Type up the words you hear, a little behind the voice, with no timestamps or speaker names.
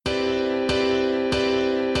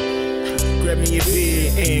grab me a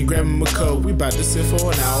beer and grab him a coke. We bout to sit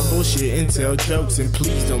for an hour, bullshit and tell jokes. And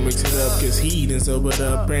please don't mix it up, cause he done sobered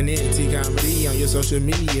up. Brandon T Comedy on your social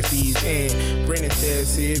media feeds. And Brandon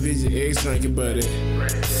Taz if it's your ex drinking buddy.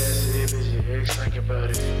 Brandon Taz if it's your ex drinking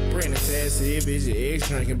buddy. Brandon Taz if it's your ex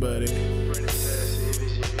drinking buddy. Brandon Taz if it's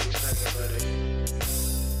your ex drinking buddy.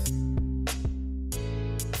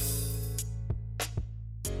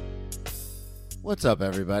 What's up,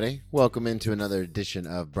 everybody? Welcome into another edition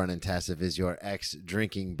of Brennan Tassif is your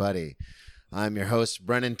ex-drinking buddy. I'm your host,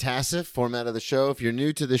 Brennan Tassif. Format of the show, if you're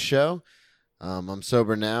new to the show, I'm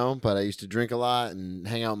sober now, but I used to drink a lot and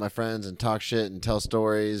hang out with my friends and talk shit and tell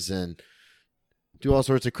stories and do all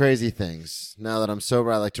sorts of crazy things. Now that I'm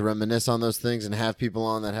sober, I like to reminisce on those things and have people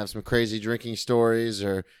on that have some crazy drinking stories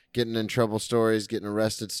or getting in trouble stories, getting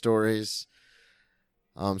arrested stories.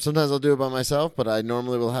 Sometimes I'll do it by myself, but I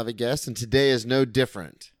normally will have a guest, and today is no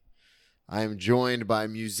different. I am joined by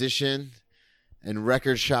musician and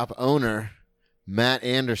record shop owner, Matt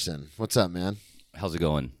Anderson. What's up, man? How's it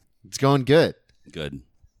going? It's going good. Good.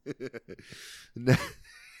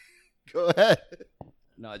 Go ahead.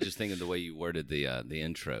 No, I was just thinking the way you worded the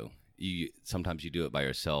intro. Sometimes you do it by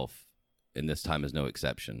yourself, and this time is no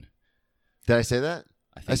exception. Did I say that?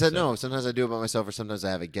 I said so. no. Sometimes I do it by myself, or sometimes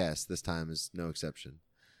I have a guest. This time is no exception.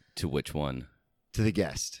 To which one? To the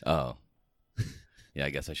guest. Oh. Yeah, I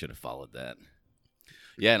guess I should have followed that.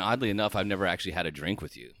 Yeah, and oddly enough, I've never actually had a drink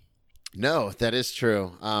with you. No, that is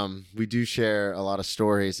true. We do share a lot of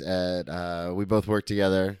stories we both work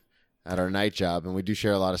together at our night job, and we do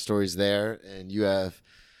share a lot of stories there, and you have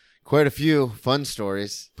quite a few fun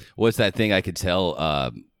stories. What's that thing I could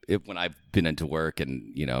tell when I've been into work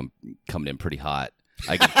and, I'm coming in pretty hot?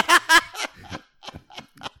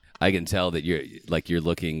 I can tell that you're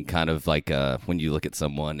looking kind of like when you look at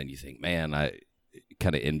someone and you think, man, I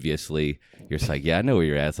kind of enviously, you're just like, yeah, I know where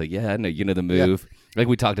you're at. It's like, yeah, I know, the move. Yeah. Like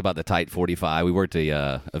we talked about the Tight 45. We worked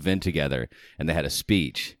a event together and they had a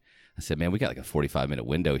speech. I said, man, we got like a 45-minute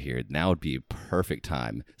window here. Now would be a perfect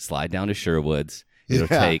time. Slide down to Sherwood's. It'll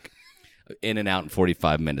take in and out in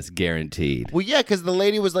 45 minutes, guaranteed. Well, yeah, because the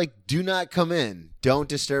lady was like, do not come in. Don't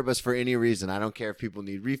disturb us for any reason. I don't care if people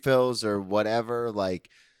need refills or whatever. Like,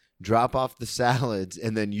 drop off the salads,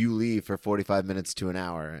 and then you leave for 45 minutes to an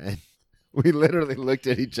hour. And we literally looked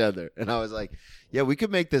at each other, and I was like, yeah, we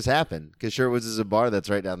could make this happen, because Sherwood's is a bar that's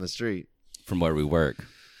right down the street. From where we work.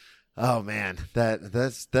 Oh, man,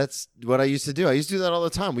 that's what I used to do. I used to do that all the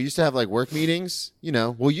time. We used to have, like, work meetings,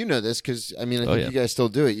 Well, you know this because, I think you guys still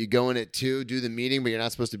do it. You go in at 2, do the meeting, but you're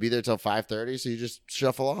not supposed to be there till 5:30, so you just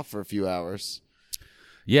shuffle off for a few hours.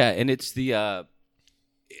 Yeah, and it's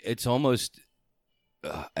it's almost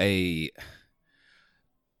I've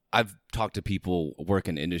talked to people work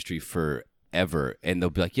in industry forever, and they'll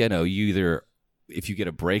be like, you either, if you get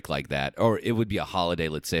a break like that, or it would be a holiday,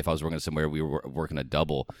 let's say if I was working somewhere, we were working a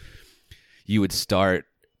double, you'd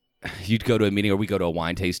go to a meeting, or we go to a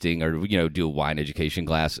wine tasting, or, do a wine education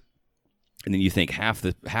class. And then you think half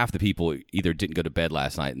the people either didn't go to bed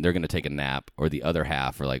last night and they're going to take a nap, or the other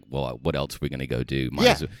half are like, well, what else are we going to go do?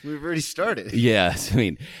 We've already started. Yes.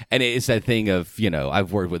 And it's that thing of,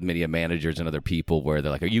 I've worked with many managers and other people where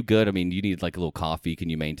they're like, are you good? You need like a little coffee. Can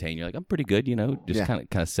you maintain? You're like, I'm pretty good, just kind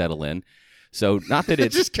of settle in. So not that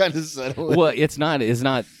it's just kind of settle in. Well, it's not,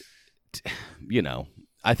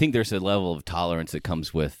 I think there's a level of tolerance that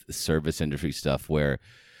comes with service industry stuff where,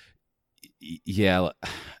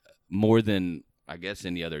 more than, I guess,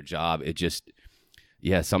 any other job, it just,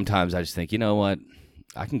 sometimes I just think, you know what,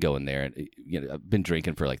 I can go in there and, I've been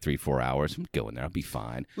drinking for like 3-4 hours. I'm going there. I'll be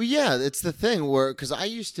fine. Well, yeah, it's the thing where, because I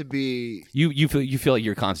used to be. You feel like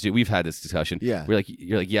you're constituted. We've had this discussion. Yeah.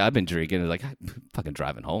 You're like, yeah, I've been drinking. It's like, I'm fucking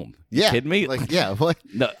driving home. Yeah. You kidding me? Like, yeah, what?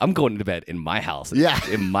 No, I'm going to bed in my house. Yeah.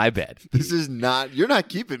 In my bed. This is not, you're not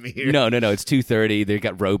keeping me here. No. It's 2:30. They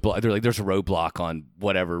got roadblock. They're like, there's a roadblock on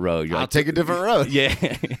whatever road. I'll take a different road. Yeah.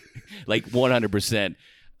 Like 100%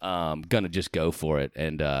 gonna just go for it.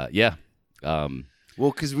 And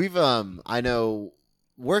well, because we've I know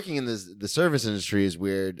working in the service industry is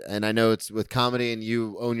weird, and I know it's with comedy, and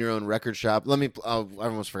you own your own record shop. I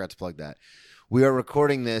almost forgot to plug that. We are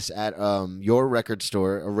recording this at your record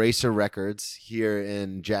store, Eraser Records, here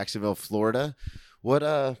in Jacksonville, Florida. What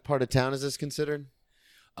part of town is this considered?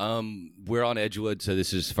 We're on Edgewood, so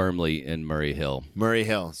this is firmly in Murray Hill. Murray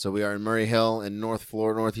Hill. So we are in Murray Hill in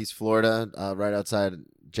Northeast Florida, right outside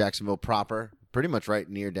Jacksonville proper, pretty much right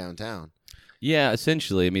near downtown. Yeah,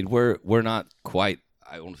 essentially. We're not quite,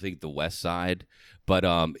 I don't think, the west side, but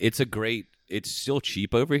it's still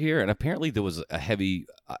cheap over here. And apparently there was a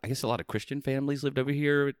lot of Christian families lived over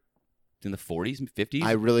here in the 40s, 50s.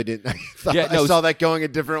 I really didn't. I saw that going a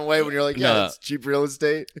different way when you're like, yeah, it's cheap real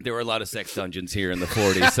estate. There were a lot of sex dungeons here in the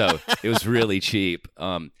 40s, so it was really cheap.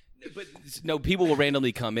 But no, people will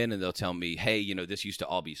randomly come in and they'll tell me, hey, this used to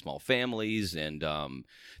all be small families, and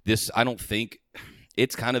this, I don't think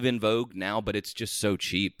it's kind of in vogue now, but it's just so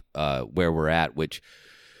cheap where we're at, which,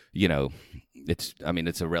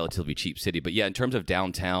 it's a relatively cheap city. But yeah, in terms of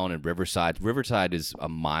downtown and Riverside is a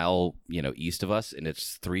mile, east of us, and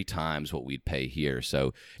it's 3 times what we'd pay here.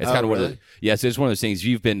 So it's kind of one of the, so it's one of those things.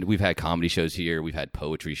 We've had comedy shows here, we've had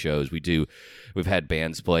poetry shows, we've had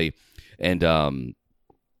bands play, and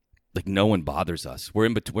like no one bothers us. We're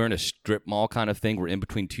in a strip mall kind of thing. We're in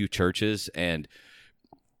between 2 churches, and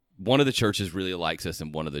one of the churches really likes us,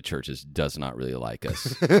 and one of the churches does not really like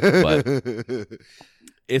us. But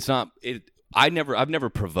it's not. I've never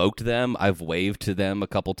provoked them. I've waved to them a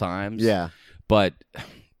couple times. Yeah, but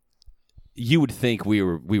you would think we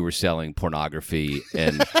were selling pornography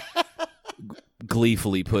and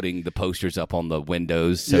gleefully putting the posters up on the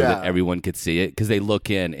windows so that everyone could see it, because they look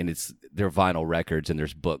in and they're vinyl records and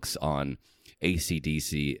there's books on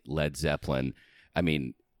AC/DC, Led Zeppelin. I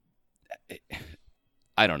mean,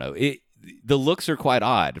 I don't know. The looks are quite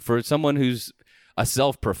odd for someone who's a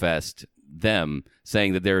self-professed them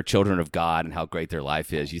saying that they're children of God and how great their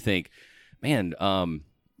life is. You think, man,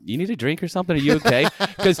 you need a drink or something? Are you okay?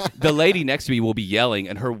 Because the lady next to me will be yelling,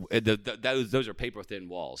 and those are paper thin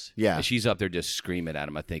walls. Yeah, and she's up there just screaming at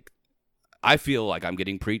him. I feel like I'm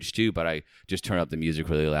getting preached to, but I just turn up the music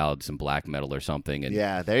really loud, some black metal or something. And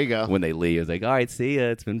yeah, there you go. When they leave, it's like, all right, see ya,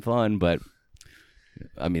 it's been fun. But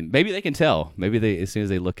I mean, maybe they can tell. Maybe as soon as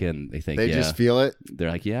they look in, they think they just feel it. They're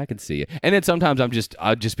like, yeah, I can see it. And then sometimes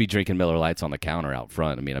I'll just be drinking Miller Lights on the counter out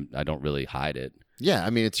front. I mean, I don't really hide it. Yeah, I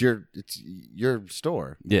mean, it's your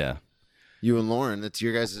store. Yeah, you and Lauren, it's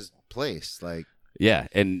your guys' place. Like, yeah,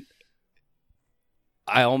 and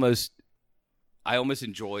I almost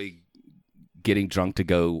enjoy getting drunk to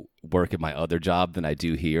go work at my other job than I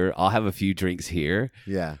do here. I'll have a few drinks here.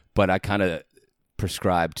 Yeah, but I kind of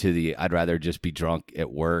prescribe to I'd rather just be drunk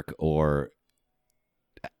at work, or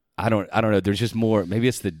I don't know. There's just more. Maybe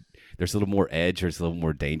there's a little more edge, or it's a little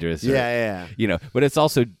more dangerous. Yeah. But it's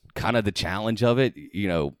also kind of the challenge of it.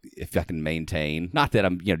 If I can maintain, not that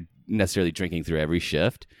I'm necessarily drinking through every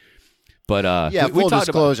shift, but full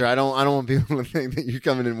disclosure, I don't want people to think that you're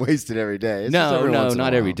coming in wasted every day. It's no,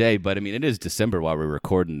 not every day. But I mean, it is December while we're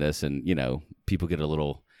recording this, and people get a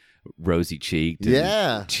little rosy cheeked,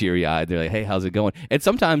 cheery eyed. They're like, "Hey, how's it going?" And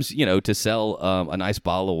sometimes, to sell a nice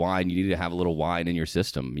bottle of wine, you need to have a little wine in your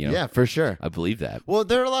system. Yeah, for sure. I believe that. Well,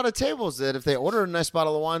 there are a lot of tables that if they order a nice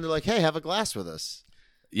bottle of wine, they're like, "Hey, have a glass with us."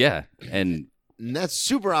 Yeah, and that's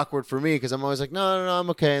super awkward for me because I'm always like, no, I'm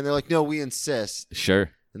okay, and they're like, "No, we insist."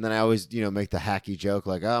 Sure. And then I always, make the hacky joke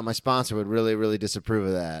like, "Oh, my sponsor would really, really disapprove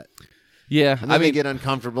of that." Yeah, and then they get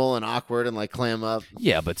uncomfortable and awkward and like clam up.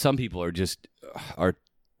 Yeah, but some people are just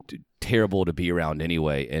terrible to be around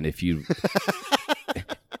anyway, and if you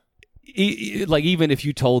like, even if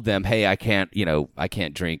you told them, hey, I can't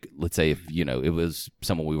drink, let's say if it was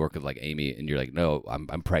someone we work with like Amy, and you're like, no,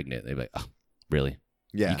 I'm pregnant, they'd be like, oh, really?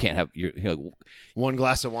 Yeah, you can't have one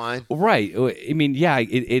glass of wine, right? I mean, yeah,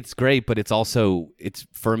 it's great, but it's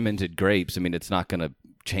fermented grapes. I mean, it's not gonna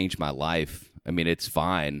change my life. I mean, it's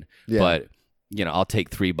fine, but I'll take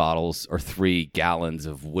 3 bottles or 3 gallons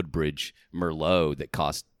of Woodbridge Merlot that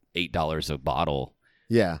cost $8 a bottle.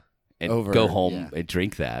 Yeah. And go home and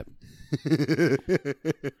drink that.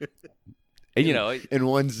 And in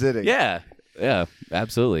one sitting. Yeah. Yeah,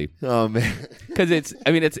 absolutely. Oh man. Cuz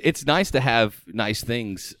it's nice to have nice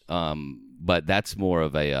things, but that's more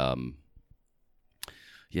of a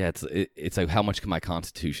it's like, how much can my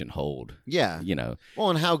constitution hold? Yeah. Well,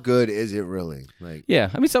 and how good is it really? Like, yeah,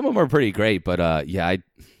 I mean, some of them are pretty great, but I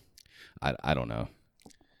don't know.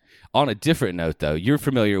 On a different note, though, you're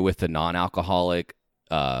familiar with the non-alcoholic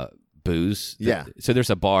booze? So there's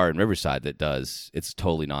a bar in Riverside that it's a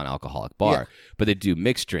totally non-alcoholic bar, but they do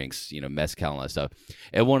mixed drinks, mezcal and all that stuff.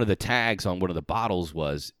 And one of the tags on one of the bottles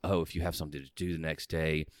was, oh, if you have something to do the next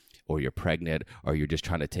day, or you're pregnant, or you're just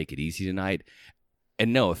trying to take it easy tonight.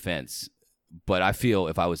 And no offense, but I feel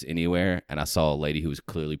if I was anywhere and I saw a lady who was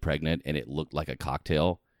clearly pregnant and it looked like a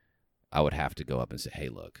cocktail, I would have to go up and say, hey,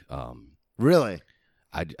 look. Really?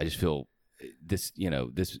 I just feel this,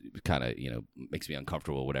 this kind of, makes me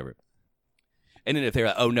uncomfortable or whatever. And then if they're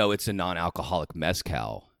like, oh, no, it's a non-alcoholic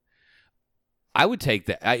mezcal, I would take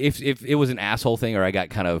that. If it was an asshole thing, or I got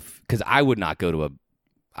kind of, because I would not go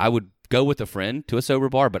I would go with a friend to a sober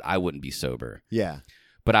bar, but I wouldn't be sober. Yeah.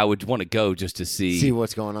 but I would want to go just to See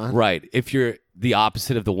what's going on. Right. If you're the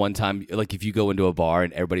opposite of the one time, like if you go into a bar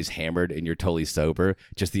and everybody's hammered and you're totally sober,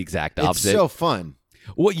 just the exact opposite. It's so fun.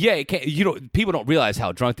 Well, yeah, it can't, people don't realize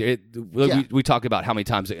how drunk they're. We talk about how many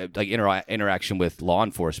times like interaction with law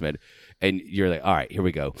enforcement, and you're like, all right, here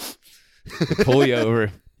we go. They pull you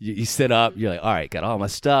over. You sit up. You're like, all right, got all my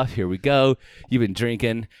stuff. Here we go. You've been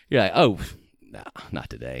drinking. You're like, oh, no, not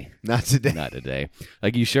today. Not today. Not today.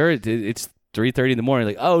 Like, you sure? It's 3:30 in the morning.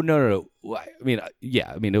 Like, oh, no. I mean,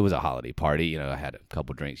 yeah. I mean, it was a holiday party. I had a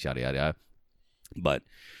couple drinks, yada, yada, yada. But,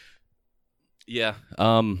 yeah.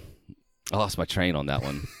 I lost my train on that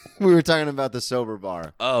one. We were talking about the sober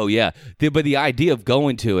bar. Oh, yeah. But the idea of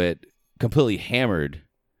going to it completely hammered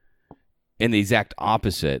and the exact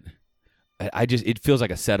opposite, it feels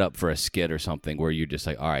like a setup for a skit or something where you're just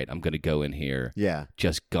like, all right, I'm going to go in here. Yeah.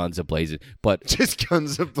 Just guns a-blazing. But just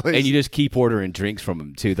guns a-blazing. And you just keep ordering drinks from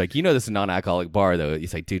them, too. Like, this is a non-alcoholic bar, though.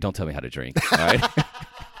 It's like, dude, don't tell me how to drink, all right?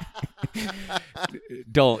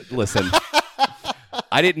 Don't, listen.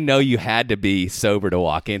 I didn't know you had to be sober to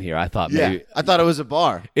walk in here. I thought maybe I thought it was a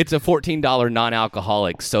bar. It's a $14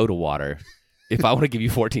 non-alcoholic soda water. If I want to give you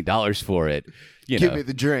 $14 for it, give me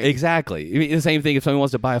the drink. Exactly. I mean, the same thing if someone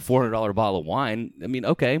wants to buy a $400 bottle of wine. I mean,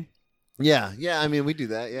 okay. Yeah. I mean, we do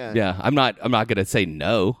that. Yeah. Yeah. I'm not going to say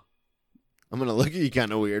no. I'm going to look at you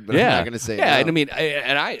kind of weird, but I'm not going to say no. Yeah. I mean,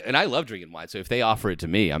 I love drinking wine. So if they offer it to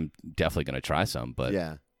me, I'm definitely going to try some. But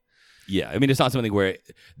yeah, I mean, it's not something where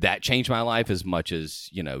that changed my life as much as,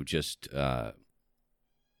 just, I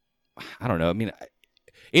don't know. I mean,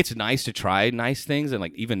 it's nice to try nice things and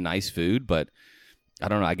like even nice food, but I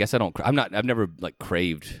don't know. I guess I've never like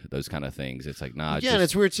craved those kind of things. It's like, nah. Yeah, and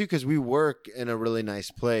it's weird too because we work in a really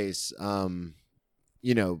nice place,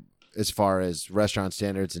 as far as restaurant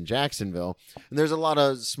standards in Jacksonville. And there's a lot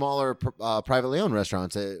of smaller privately owned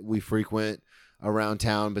restaurants that we frequent around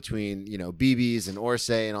town between, BB's and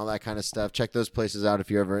Orsay and all that kind of stuff. Check those places out if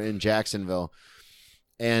you're ever in Jacksonville.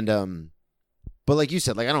 And, but like you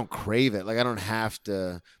said, like I don't crave it. Like I don't have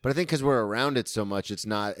to, but I think because we're around it so much,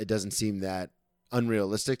 it doesn't seem that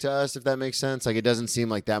unrealistic to us, if that makes sense. Like it doesn't seem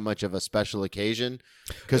like that much of a special occasion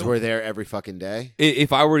because we're there every fucking day.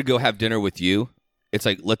 If I were to go have dinner with you, it's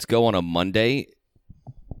like, let's go on a Monday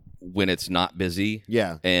when it's not busy.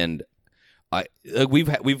 Yeah. And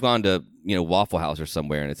we've gone to Waffle House or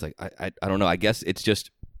somewhere, and it's like I don't know. I guess it's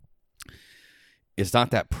just it's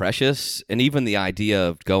not that precious, and even the idea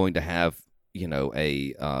of going to have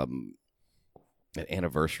an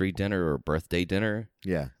anniversary dinner or a birthday dinner.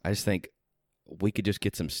 Yeah, I just think we could just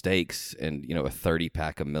get some steaks and a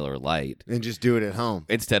 30-pack of Miller Lite and just do it at home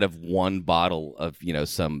instead of one bottle of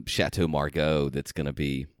some Chateau Margaux that's going to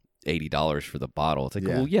be $80 for the bottle. It's like,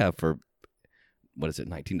 well, yeah, for what is it,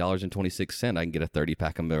 $19.26? I can get a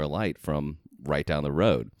 30-pack of Miller Lite from right down the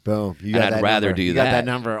road. Boom. I'd rather do that. You got that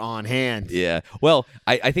number on hand. Yeah. Well,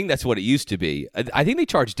 I think that's what it used to be. I think they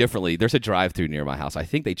charge differently. There's a drive-through near my house. I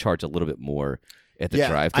think they charge a little bit more at the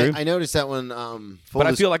drive-through. I noticed that when but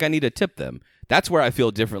I feel like I need to tip them. That's where I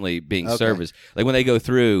feel differently being serviced. Like when they go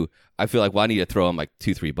through, I feel like, well, I need to throw them like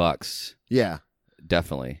 $2-3. Yeah.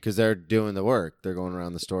 Definitely. Because they're doing the work. They're going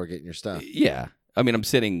around the store getting your stuff. Yeah. I mean, I'm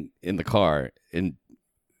sitting in the car and,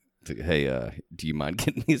 hey, do you mind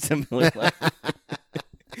getting me some Miller Lite?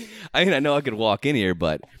 I mean, I know I could walk in here,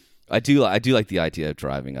 but I do like the idea of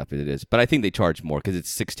driving up. It is, but I think they charge more because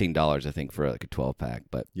it's $16, I think, for like a 12-pack.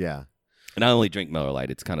 But yeah, and I only drink Miller Lite.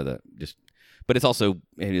 It's kind of but it's also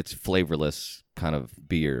it's flavorless kind of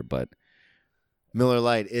beer. But Miller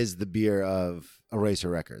Lite is the beer of Eraser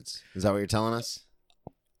Records. Is that what you're telling us?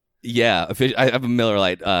 Yeah, I have a Miller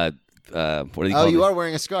Lite. What do you call it? You are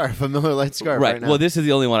wearing a scarf, a Miller Lite scarf, right now. Well, this is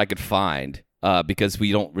the only one I could find because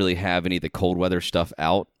we don't really have any of the cold weather stuff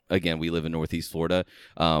out. Again, we live in Northeast Florida,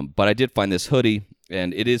 but I did find this hoodie,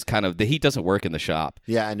 and it is kind of the heat doesn't work in the shop.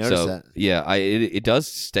 Yeah, I noticed that. Yeah, it does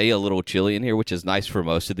stay a little chilly in here, which is nice for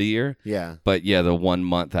most of the year. Yeah, but yeah, the 1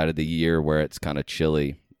 month out of the year where it's kind of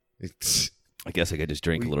chilly, I guess I could just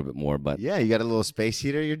drink a little bit more. But yeah, you got a little space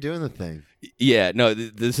heater. You're doing the thing. Yeah, no,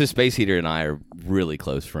 this is Space Heater and I are really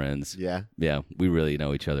close friends. Yeah, we really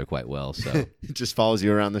know each other quite well. So it just follows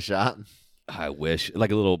you around the shop. I wish,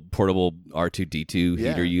 like a little portable R2D2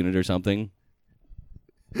 heater unit or something.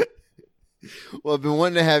 Well, I've been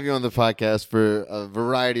wanting to have you on the podcast for a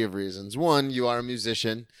variety of reasons. One, you are a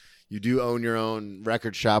musician. You do own your own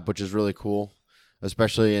record shop, which is really cool,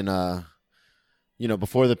 especially in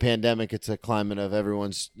before the pandemic. It's a climate of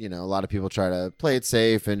everyone's, a lot of people try to play it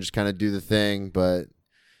safe and just kind of do the thing, but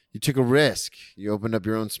you took a risk. You opened up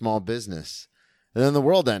your own small business, and then the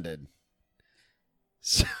world ended.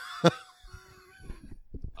 So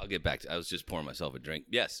I'll get back to. I was just pouring myself a drink.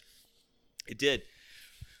 Yes, it did.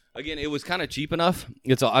 Again, it was kind of cheap enough.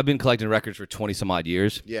 I've been collecting records for 20 some odd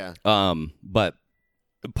years. Yeah. But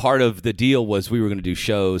part of the deal was we were going to do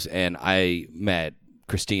shows, and I met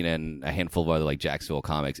Christina and a handful of other like Jacksonville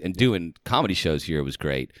comics, and doing comedy shows here was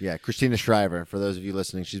great. Yeah, Christina Shriver. For those of you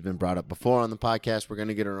listening, she's been brought up before on the podcast. We're going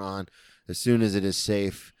to get her on as soon as it is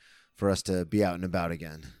safe for us to be out and about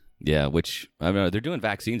again. Yeah, which I mean, they're doing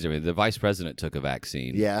vaccines. I mean, the vice president took a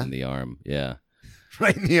vaccine. Yeah. In the arm. Yeah.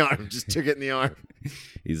 Right in the arm. Just took it in the arm.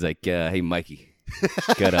 He's like, "Hey, Mikey,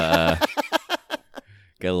 got a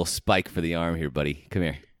little spike for the arm here, buddy. Come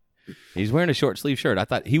here." He's wearing a short sleeve shirt. I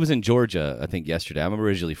thought he was in Georgia. I think yesterday. I'm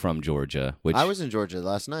originally from Georgia. Which I was in Georgia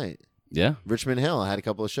last night. Yeah. Richmond Hill. I had a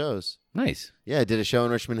couple of shows. Nice. Yeah, I did a show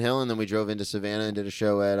in Richmond Hill, and then we drove into Savannah and did a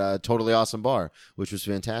show at Totally Awesome Bar, which was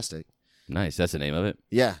fantastic. Nice. That's the name of it.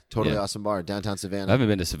 Yeah, Totally Yeah. Awesome Bar, downtown I Savannah. haven't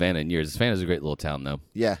been to Savannah in years. Savannah's a great little town, though.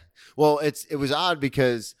 Yeah. Well, it was odd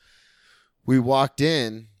because we walked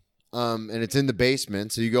in, and it's in the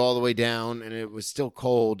basement, so you go all the way down, and it was still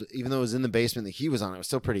cold. Even though it was in the basement that he was on, it was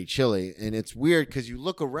still pretty chilly. And it's weird because you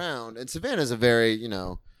look around, and Savannah's a very,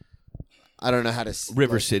 I don't know how to...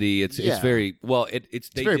 River City. It's yeah. very well. It's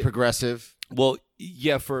very progressive. Well,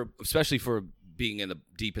 yeah, especially for being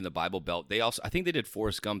deep in the Bible Belt. They also, I think they did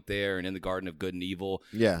Forrest Gump there and in the Garden of Good and Evil.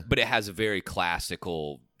 Yeah. But it has a very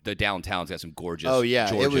classical. The downtown's got some gorgeous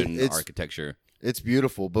Georgian architecture. It's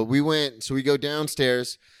beautiful. But we go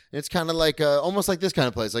downstairs, and it's kind of like almost like this kind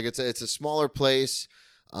of place. Like it's a smaller place.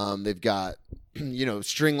 They've got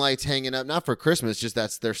string lights hanging up, not for Christmas, just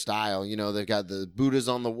that's their style. They've got the Buddhas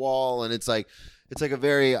on the wall, and it's like a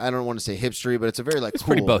very, I don't want to say hipstery, but it's a very It's cool.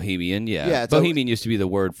 pretty bohemian, yeah. Yeah, bohemian used to be the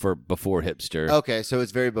word for before hipster. Okay, so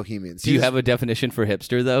it's very bohemian. Do you have a definition for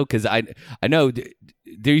hipster though? Because I know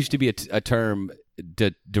there used to be a term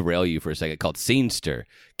to derail you for a second called scenester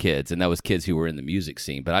kids, and that was kids who were in the music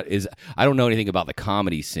scene. But I don't know anything about the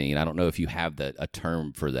comedy scene. I don't know if you have a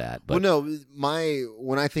term for that. But Well, no,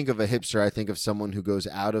 when I think of a hipster, I think of someone who goes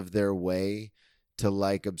out of their way to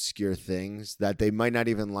like obscure things that they might not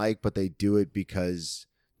even like, but they do it because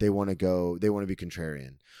they want to be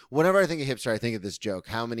contrarian. Whenever I think of hipster, I think of this joke.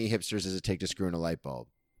 How many hipsters does it take to screw in a light bulb?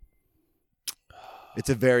 It's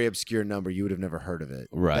a very obscure number. You would have never heard of it.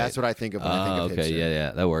 Right. That's what I think of when I think of okay, hipster.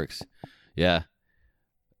 yeah, that works. Yeah.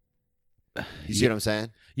 You see what I'm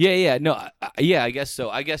saying? Yeah. No, I guess so.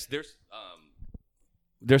 I guess there's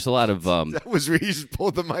a lot of That was where you just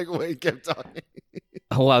pulled the mic away and kept talking.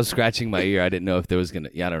 while I was scratching my ear, I didn't know if there was gonna.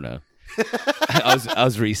 Yeah, I don't know. I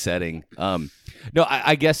was resetting. No,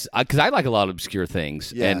 I guess because I like a lot of obscure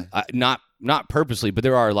things, Yeah. and not purposely, but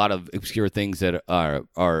there are a lot of obscure things that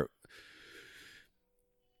are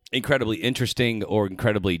incredibly interesting or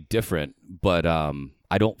incredibly different. But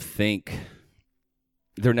I don't think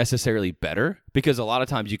they're necessarily better because a lot of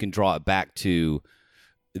times you can draw it back to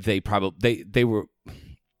they were.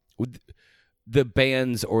 The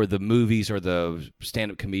bands or the movies or the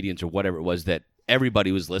stand-up comedians or whatever it was that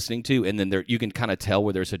everybody was listening to, and then you can kind of tell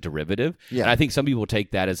where there's a derivative. Yeah. And I think some people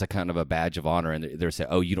take that as a kind of a badge of honor, and they're saying,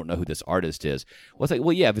 "Oh, you don't know who this artist is." Well, it's like,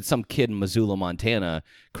 well, yeah, if it's some kid in Missoula, Montana,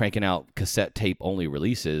 cranking out cassette tape only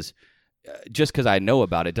releases, just because I know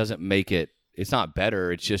about it doesn't make it. It's not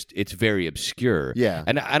better. It's just it's very obscure. Yeah.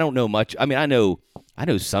 And I don't know much. I mean, I know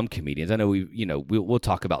some comedians. I know we'll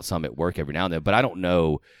talk about some at work every now and then, but I don't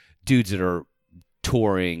know dudes that are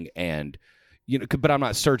touring and but I'm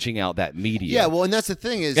not searching out that media. Yeah, well, and that's the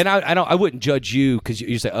thing is, and I wouldn't judge you because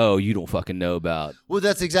you say, oh, you don't fucking know about. well,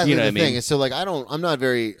 that's exactly You know the what I thing. mean? And so, like, I'm not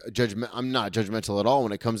judgmental at all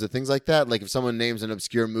when it comes to things like that. Like, if someone names an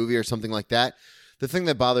obscure movie or something like that, the thing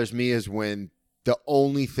that bothers me is when the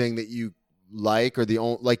only thing that you like or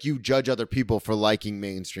you judge other people for liking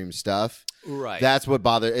mainstream stuff. Right. That's what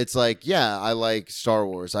bothers. It's like, yeah, I like Star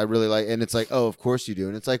Wars. I really like, and it's like, oh, of course you do.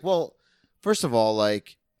 And it's like, well, first of all,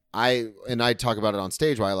 like I talk about it on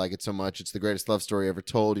stage why I like it so much. It's the greatest love story ever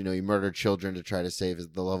told. He murdered children to try to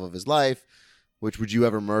save the love of his life. Which would you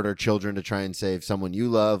ever murder children to try and save someone you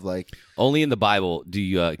love? Like only in the Bible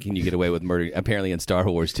can you get away with murder. Apparently in Star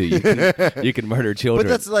Wars too, you can murder children. But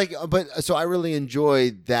that's like, so I really enjoy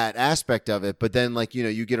that aspect of it. But then like,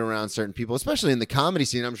 you get around certain people, especially in the comedy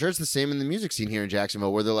scene. I'm sure it's the same in the music scene here in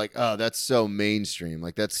Jacksonville where they're like, oh, that's so mainstream.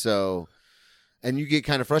 Like that's so, and you get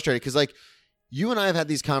kind of frustrated because like you and I have had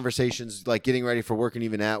these conversations like getting ready for work and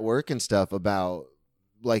even at work and stuff about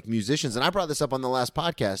like musicians. And I brought this up on the last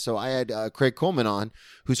podcast. So I had Craig Coleman on,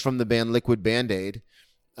 who's from the band Liquid Band-Aid.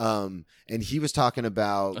 And he was talking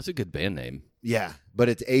about... That's a good band name. Yeah, but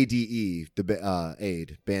it's ADE,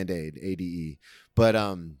 Aid, Band-Aid, ADE. But...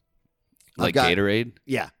 like Gatorade?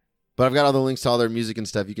 Yeah. But I've got all the links to all their music and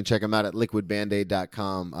stuff. You can check them out at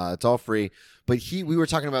liquidbandaid.com. It's all free. But we were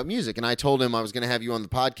talking about music, and I told him I was going to have you on the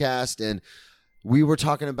podcast, and we were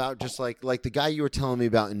talking about just like the guy you were telling me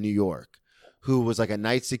about in New York, who was like a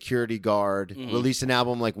night security guard, released an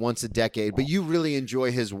album like once a decade, but you really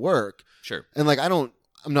enjoy his work. Sure. And like, I'm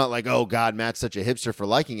not like, oh God, Matt's such a hipster for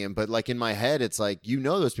liking him. But like in my head, it's like,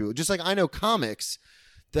 those people. Just like I know comics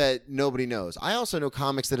that nobody knows. I also know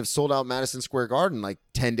comics that have sold out Madison Square Garden like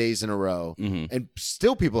 10 days in a row, and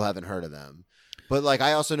still people haven't heard of them. But like,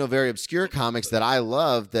 I also know very obscure comics that I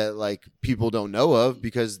love that like people don't know of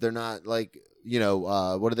because they're not like,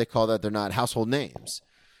 what do they call that? They're not household names.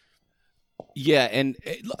 Yeah, and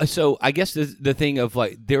so I guess the thing of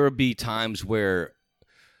like there would be times where,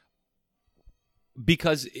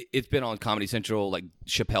 because it's been on Comedy Central, like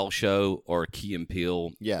Chappelle Show or Key and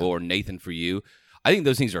Peele or Nathan For You, I think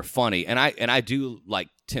those things are funny, and I do like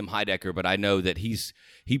Tim Heidecker, but I know that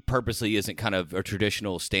he purposely isn't kind of a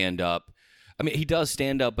traditional stand up. I mean, he does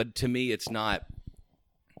stand up, but to me, it's not.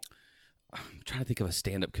 I'm trying to think of a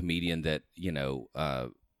stand up comedian that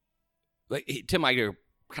like Tim Heidecker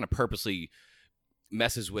kind of purposely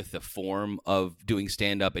messes with the form of doing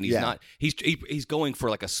stand up, and he's going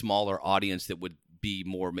for like a smaller audience that would be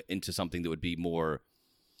more into something that would be more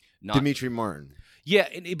not Dimitri Martin. Yeah,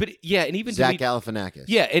 and even Zach Galifianakis.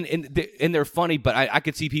 Yeah, and they're funny, but I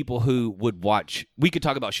could see people who would watch. We could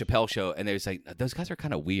talk about Chappelle Show, and they're like, those guys are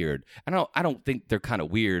kind of weird. I don't think they're kind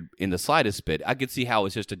of weird in the slightest bit. I could see how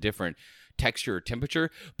it's just a different texture or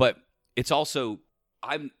temperature, but it's also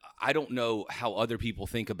I don't know how other people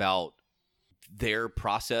think about their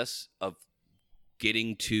process of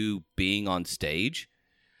getting to being on stage,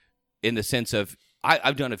 in the sense of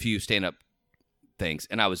I've done a few stand-up things,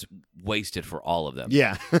 and I was wasted for all of them.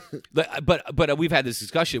 Yeah. but we've had this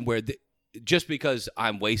discussion where just because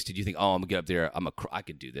I'm wasted, you think, oh, I'm gonna get up there, I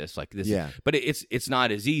could do this like this. Yeah. But it's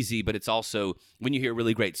not as easy. But it's also when you hear a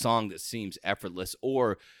really great song that seems effortless,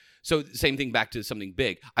 or so same thing back to something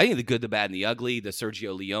big. I think The Good, the Bad, and the Ugly, the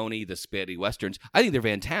Sergio Leone, the spaghetti westerns, I think they're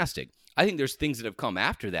fantastic. I think there's things that have come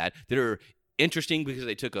after that are interesting because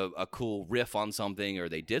they took a cool riff on something or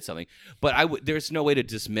they did something. But there's no way to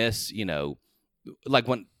dismiss, like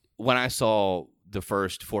when I saw the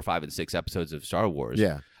first 4, 5, and 6 episodes of Star Wars,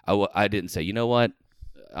 I didn't say, you know what,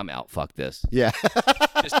 I'm out. Fuck this. Yeah.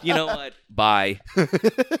 Just, you know what, bye.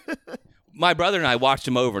 My brother and I watched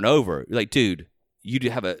them over and over. Like, dude, you do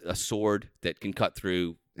have a sword that can cut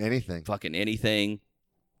through anything. Fucking anything.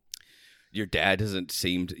 Your dad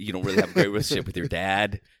you don't really have a great relationship with your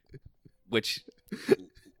dad, which,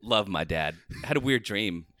 love my dad. I had a weird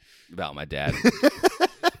dream about my dad,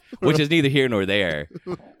 which is neither here nor there.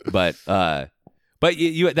 But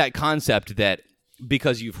you that concept that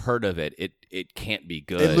because you've heard of it, it can't be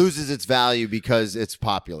good. It loses its value because it's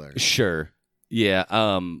popular. Sure. Yeah.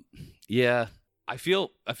 Yeah. I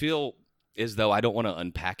feel as though I don't want to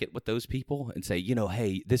unpack it with those people and say,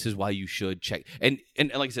 hey, this is why you should check. And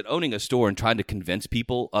like I said, owning a store and trying to convince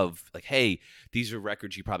people of like, hey, these are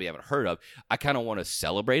records you probably haven't heard of. I kind of want to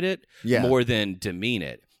celebrate it more than demean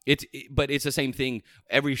it. But it's the same thing.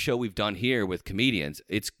 Every show we've done here with comedians,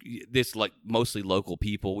 it's this like mostly local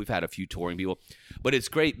people. We've had a few touring people, but it's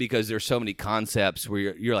great because there's so many concepts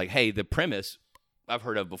where you're like, hey, the premise I've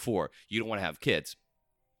heard of before. You don't want to have kids.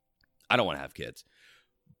 I don't want to have kids.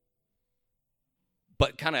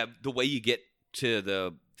 But kind of the way you get to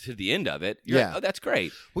the end of it, you're like, oh, that's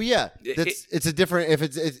great. Well, yeah, it's a different.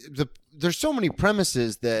 There's so many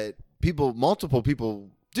premises that multiple people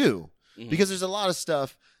do, because there's a lot of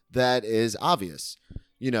stuff that is obvious.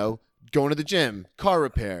 Going to the gym, car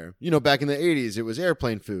repair. Back in the 80s, it was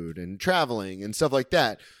airplane food and traveling and stuff like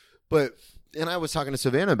that. And I was talking to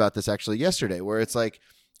Savannah about this actually yesterday, where it's like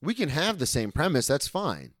we can have the same premise. That's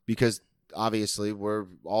fine, because obviously we're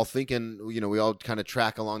all thinking, we all kind of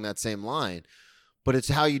track along that same line, but it's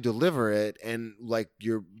how you deliver it and like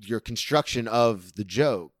your construction of the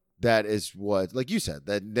joke that is what, like you said,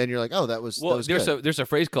 that then you're like, oh, that was good. There's a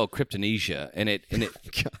phrase called kryptonesia, and it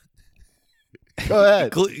Go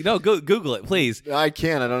ahead. No, go Google it, please. I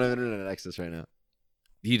can't. I don't have internet access right now.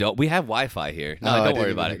 You don't? We have Wi-Fi here. No, don't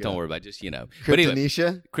worry about it. Don't worry about it. Just, Kryptonesia? But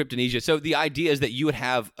anyway, kryptonesia. So the idea is that you would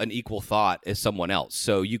have an equal thought as someone else.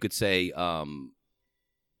 So you could say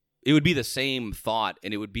it would be the same thought,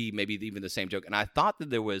 and it would be maybe even the same joke. And I thought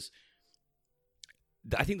that there was,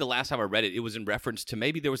 I think the last time I read it, it was in reference to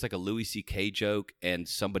maybe there was like a Louis C.K. joke and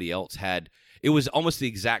somebody else it was almost the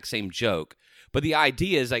exact same joke. But the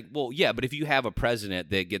idea is like, well, yeah, but if you have a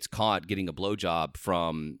president that gets caught getting a blowjob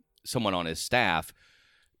from someone on his staff,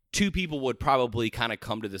 two people would probably kind of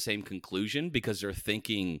come to the same conclusion because they're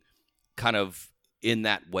thinking kind of in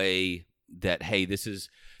that way that, hey, there's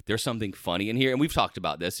something funny in here. And we've talked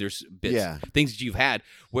about this. There's bits, things that you've had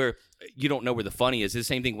where you don't know where the funny is. It's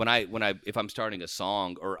the same thing if I'm starting a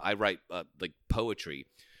song or I write like poetry,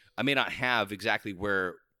 I may not have exactly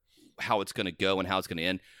how it's going to go and how it's going to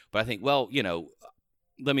end, but I think, well,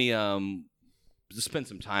 let me spend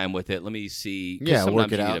some time with it. Let me see. Yeah, sometimes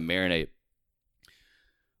work it you out. need to marinate.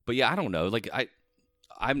 But yeah, I don't know. Like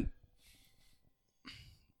I'm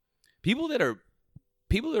people that are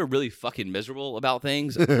really fucking miserable about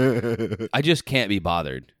things. I just can't be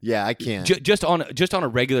bothered. Yeah, I can't. Just on a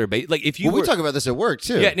regular basis. Like if you we talk about this at work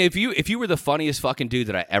too. Yeah, and if you were the funniest fucking dude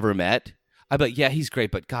that I ever met, I'd be like, yeah, he's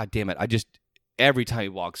great, but god damn it, every time he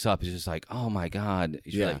walks up, it's just like, oh my god.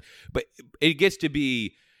 But it gets to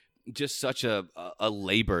be just such a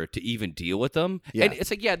labor to even deal with them. Yeah. And it's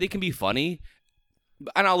like, yeah, they can be funny,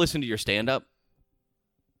 and I'll listen to your stand-up.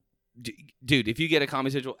 Dude, if you get a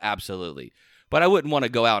Comedy Central, absolutely. But I wouldn't want to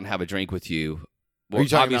go out and have a drink with you. Well, are you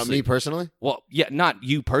talking about me personally? Well, yeah, not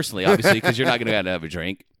you personally, obviously, because you're not going to go out and have a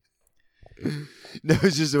drink. No,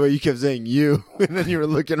 it's just the way you kept saying you, and then you were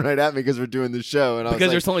looking right at me because we're doing the show, and because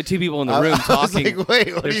there's only two people in the room talking. I was like,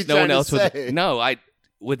 wait, what are you trying to say?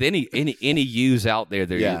 With any yous out there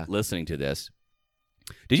that are listening to this.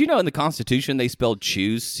 Did you know in the Constitution they spelled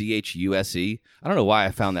choose CHUSE? I don't know why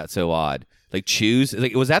I found that so odd. Like choose,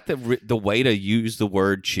 like was that the way to use the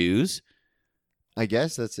word choose? I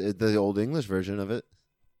guess that's the old English version of it.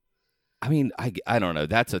 I mean, I don't know.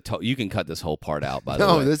 That's you can cut this whole part out. By the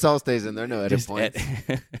way, no, this all stays in there. No edit points.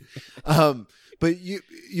 But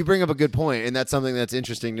you bring up a good point, and that's something that's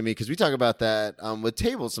interesting to me because we talk about that with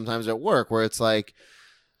tables sometimes at work, where it's like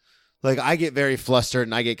I get very flustered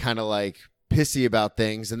and I get kind of like pissy about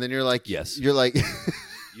things, and then you're like, yes, you're like,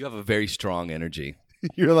 you have a very strong energy.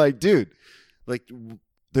 You're like, dude, like.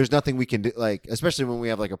 There's nothing we can do, like, especially when we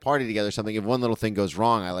have like a party together or something. If one little thing goes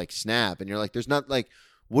wrong, I like snap, and you're like, there's not like,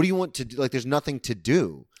 what do you want to do? Like, there's nothing to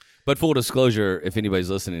do. But full disclosure, if anybody's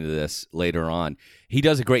listening to this later on, he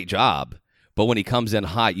does a great job. But when he comes in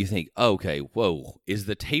hot, you think, oh, okay, whoa, is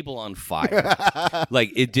the table on fire?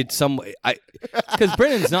 Like it did because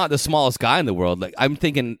Brennan's not the smallest guy in the world. Like I'm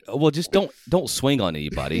thinking, well, just don't swing on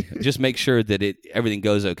anybody. Just make sure that everything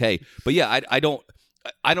goes okay. But yeah, I don't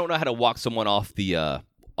know how to walk someone off the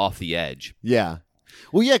edge. Yeah.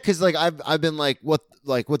 Well, yeah, because like I've been like what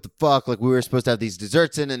the fuck? Like we were supposed to have these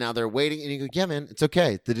desserts in, and now they're waiting. And you go, yeah, man, it's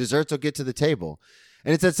okay. The desserts will get to the table,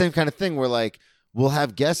 and it's that same kind of thing where like we'll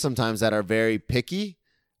have guests sometimes that are very picky,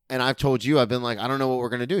 and I've told you, I've been like, I don't know what we're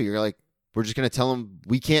gonna do. You're like, we're just gonna tell them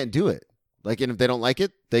we can't do it. Like, and if they don't like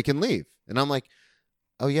it, they can leave. And I'm like,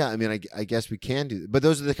 oh yeah, I mean, I guess we can do it. But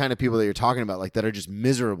those are the kind of people that you're talking about, like that are just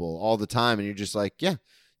miserable all the time, and you're just like, yeah.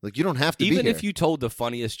 Like, you don't have to even be if you told the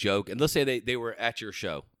funniest joke, and let's say they were at your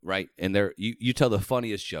show, right? And you tell the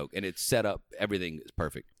funniest joke, and it's set up, everything is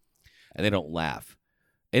perfect, and they don't laugh.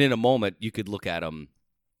 And in a moment, you could look at them,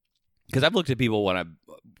 because I've looked at people when I've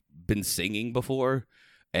been singing before,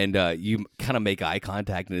 and you kind of make eye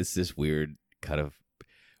contact, and it's this weird kind of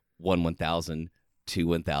 1,000,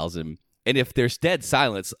 2,000, and if there's dead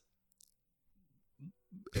silence,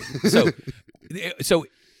 so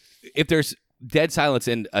if there's dead silence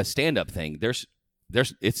in a stand-up thing,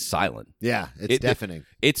 it's silent. Yeah, it's deafening.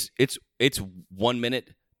 It's 1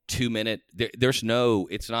 minute, 2 minute. There's no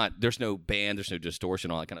band, there's no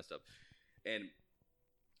distortion, all that kind of stuff. And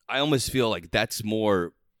I almost feel like that's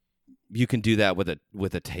more. You can do that with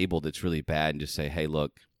a table that's really bad and just say, hey,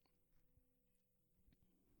 look,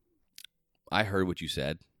 I heard what you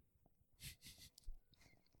said,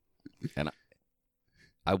 and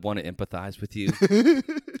I want to empathize with you.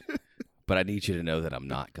 But I need you to know that I'm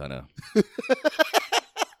not gonna.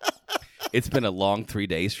 It's been a long 3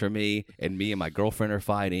 days for me, and me and my girlfriend are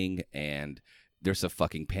fighting, and there's a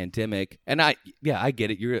fucking pandemic. And I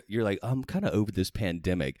get it. You're like, I'm kind of over this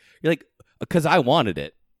pandemic. You're like, because I wanted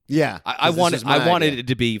it. Yeah, I wanted it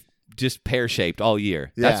to be just pear-shaped all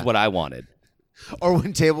year. Yeah. That's what I wanted. Or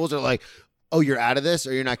when tables are like, oh, you're out of this,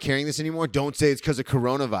 or you're not carrying this anymore, don't say it's because of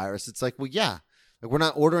coronavirus. It's like, well, yeah. Like, we're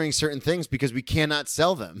not ordering certain things because we cannot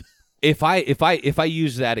sell them. If I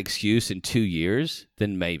use that excuse in 2 years,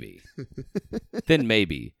 then maybe.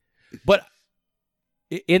 But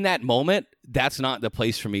in that moment, that's not the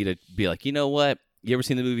place for me to be like, you know what? You ever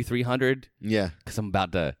seen the movie 300? Yeah. Because I'm going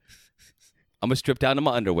to strip down to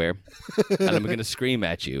my underwear, and I'm going to scream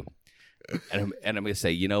at you. And I'm going to say,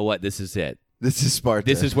 you know what? This is it. This is Sparta.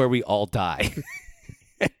 This is where we all die.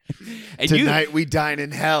 And tonight we dine in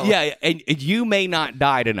hell. Yeah, and you may not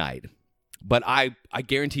die tonight. But I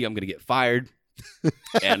guarantee I'm going to get fired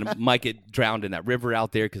and might get drowned in that river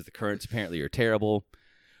out there because the currents apparently are terrible.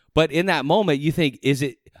 But in that moment, you think, is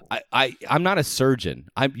it? I'm not a surgeon.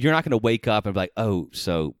 You're not going to wake up and be like, oh,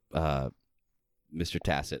 so, Mr.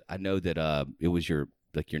 Tassett, I know that it was your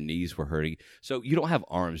knees were hurting, so you don't have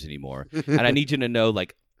arms anymore, and I need you to know,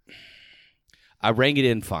 like, I rang it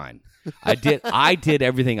in fine. I did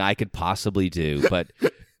everything I could possibly do, but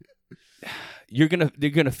they're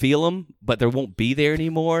gonna feel them, but they won't be there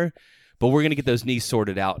anymore. But we're gonna get those knees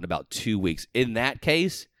sorted out in about 2 weeks. In that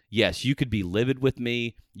case, yes, you could be livid with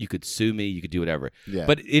me, you could sue me, you could do whatever. Yeah.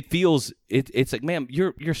 But it's like, ma'am,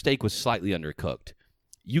 your steak was slightly undercooked.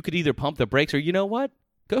 You could either pump the brakes or, you know what?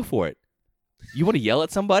 Go for it. You want to yell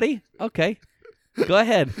at somebody? Okay, go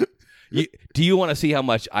ahead. Do you want to see how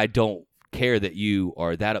much I don't care that you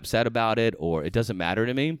are that upset about it, or it doesn't matter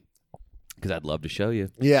to me? Because I'd love to show you.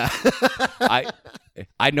 Yeah.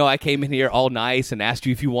 I know I came in here all nice and asked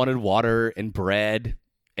you if you wanted water and bread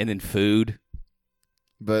and then food.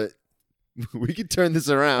 But we can turn this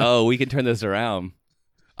around. Oh, we can turn this around.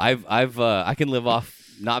 I can live off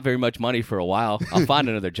not very much money for a while. I'll find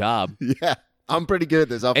another job. Yeah. I'm pretty good at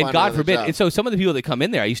this. I'll and find God another forbid. job. And so some of the people that come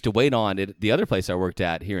in there, I used to wait on at the other place I worked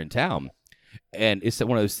at here in town. And it's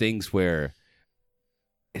one of those things where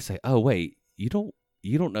it's like, oh wait, you don't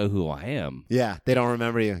know who I am. Yeah, they don't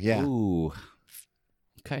remember you. Yeah. Ooh.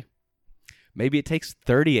 Okay. Maybe it takes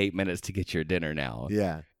 38 minutes to get your dinner now.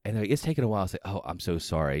 Yeah. And it's taken a while to say, oh, I'm so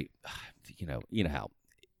sorry. You know how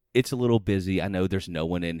it's a little busy. I know there's no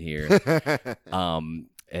one in here.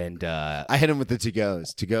 I hit him with the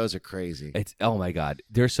to-goes. To-goes are crazy. It's, oh my God.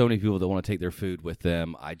 There's so many people that want to take their food with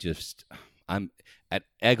them. I'm at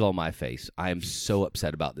egg on my face. I am so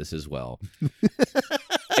upset about this as well.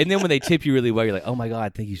 And then when they tip you really well, you're like, oh my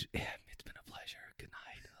God, thank you. It's been a pleasure. Good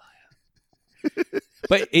night.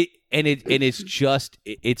 But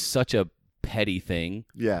it's such a petty thing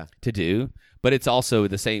to do, but it's also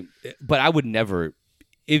the same. But I would never,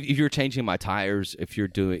 if you're changing my tires, if you're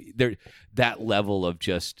doing that level of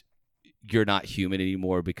just, you're not human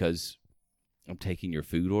anymore because I'm taking your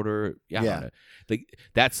food order. Yeah. I don't know. Like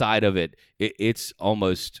that side of it's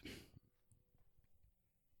almost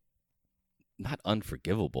not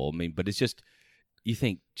unforgivable. I mean, but it's just, you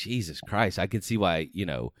think, Jesus Christ, I could see why,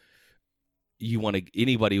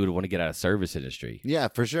 anybody would want to get out of service industry. Yeah,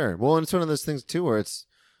 for sure. Well, and it's one of those things too where it's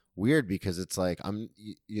weird because it's like I'm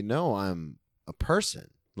a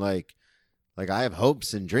person. Like I have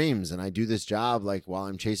hopes and dreams, and I do this job like while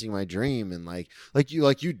I'm chasing my dream, and like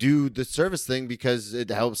you do the service thing because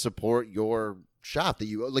it helps support your shop that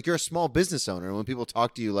you're a small business owner. And when people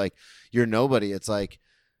talk to you like you're nobody, it's like,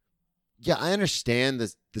 yeah, I understand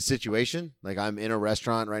the situation. Like I'm in a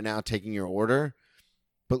restaurant right now taking your order,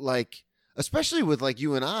 but like, especially with like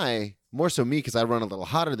you and I, more so me because I run a little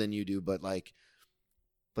hotter than you do, but like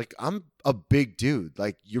I'm a big dude.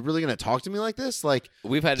 Like you're really gonna talk to me like this? Like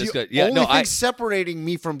we've had this. The only thing separating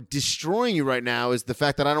me from destroying you right now is the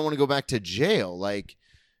fact that I don't want to go back to jail. Like,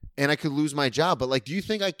 and I could lose my job. But like, do you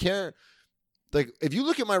think I care? Like, if you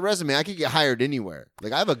look at my resume, I could get hired anywhere.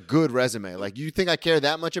 Like, I have a good resume. Like, you think I care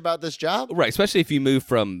that much about this job? Right, especially if you move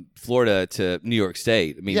from Florida to New York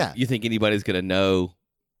State. I mean, you think anybody's gonna know?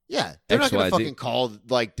 Yeah, they're not going to fucking call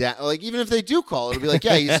like that. Like, even if they do call, it'll be like,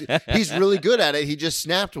 yeah, he's really good at it. He just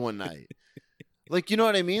snapped one night. Like, you know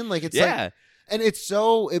what I mean? Like, it's like, and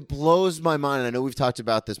it blows my mind. I know we've talked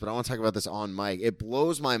about this, but I want to talk about this on mic. It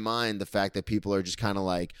blows my mind the fact that people are just kind of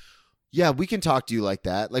like, yeah, we can talk to you like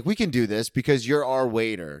that. Like, we can do this because you're our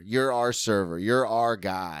waiter. You're our server. You're our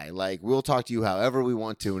guy. Like, we'll talk to you however we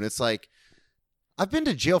want to. And it's like, I've been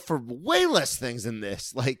to jail for way less things than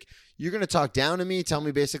this. Like, you're going to talk down to me, tell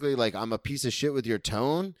me basically like I'm a piece of shit with your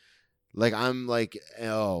tone. Like, I'm like,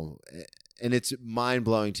 oh, and it's mind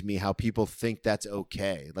blowing to me how people think that's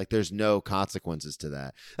okay. Like, there's no consequences to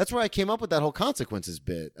that. That's where I came up with that whole consequences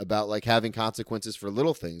bit about like having consequences for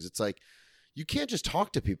little things. It's like, you can't just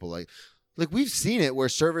talk to people like we've seen it where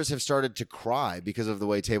servers have started to cry because of the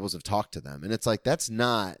way tables have talked to them. And it's like, that's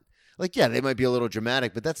not. Like, yeah, they might be a little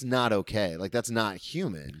dramatic, but that's not okay. Like, that's not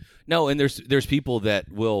human. No, and there's people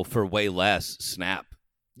that will, for way less, snap.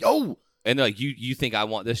 Oh! And they're like, you think I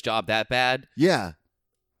want this job that bad? Yeah.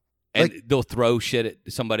 And like, they'll throw shit at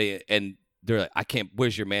somebody, and they're like, I can't,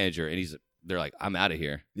 where's your manager? And they're like, I'm out of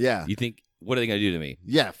here. Yeah. You think, what are they going to do to me?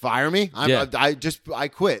 Yeah, fire me? I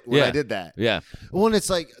quit when I did that. Yeah. Well, and it's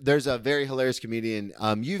like, there's a very hilarious comedian.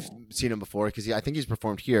 You've seen him before, because I think he's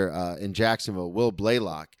performed here in Jacksonville, Will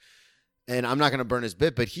Blaylock. And I'm not going to burn his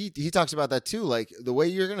bit, but he talks about that too. Like, the way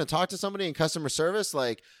you're going to talk to somebody in customer service,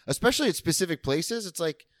 like, especially at specific places, it's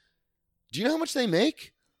like, do you know how much they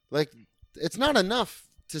make? Like, it's not enough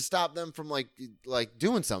to stop them from like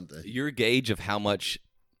doing something. Your gauge of how much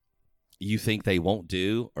you think they won't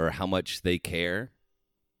do or how much they care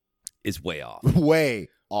is way off. Way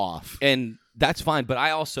off. And that's fine. But I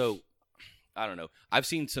don't know. I've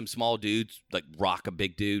seen some small dudes like rock a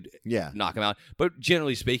big dude, knock him out. But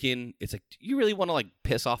generally speaking, it's like, do you really want to like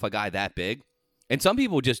piss off a guy that big? And some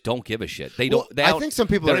people just don't give a shit. They don't. I think some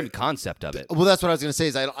people don't have a concept of it. Well, that's what I was going to say.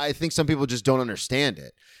 Is I think some people just don't understand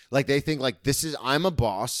it. Like they think like I'm a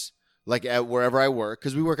boss. Like at wherever I work,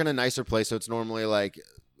 because we work in a nicer place, so it's normally like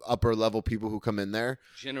upper level people who come in there.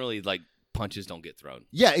 Generally, like punches don't get thrown.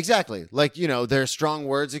 Yeah, exactly. Like there's strong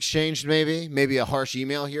words exchanged, maybe a harsh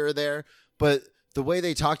email here or there, but the way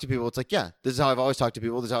they talk to people, it's like, yeah, this is how I've always talked to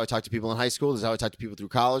people. This is how I talk to people in high school. This is how I talk to people through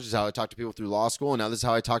college. This is how I talk to people through law school. And now this is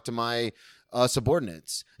how I talk to my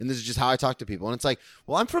subordinates. And this is just how I talk to people. And it's like,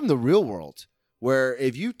 well, I'm from the real world where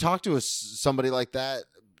if you talk to somebody like that,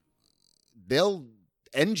 they'll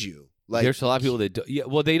end you. Like, there's a lot of people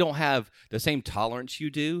that they don't have the same tolerance you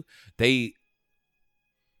do.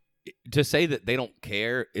 To say that they don't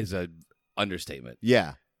care is a understatement.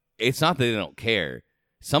 Yeah. It's not that they don't care.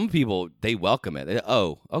 Some people, they welcome it.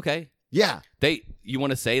 Oh, okay. Yeah. You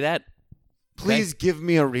want to say that? Please give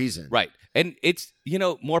me a reason. Right. And it's,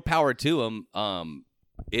 more power to them.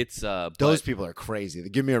 Those people are crazy. They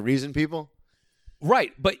give me a reason, people.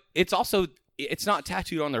 Right. But it's also, it's not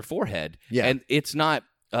tattooed on their forehead. Yeah. And it's not,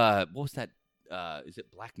 what was that? Is it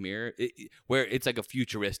Black Mirror? Where it's like a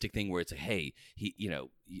futuristic thing where it's like, hey,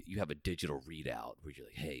 you have a digital readout where you're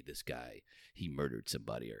like, hey, this guy, he murdered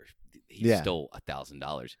somebody or he stole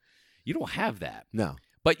 $1,000. You don't have that. No.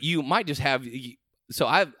 But you might just have. So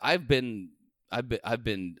I've been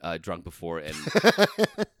drunk before, and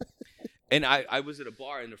and I was at a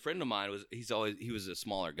bar, and a friend of mine he was a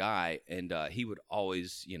smaller guy, and he would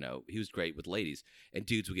always he was great with ladies, and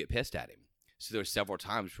dudes would get pissed at him. So there were several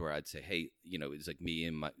times where I'd say, hey, it's like me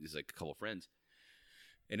and it's like a couple of friends,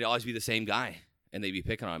 and it'd always be the same guy, and they'd be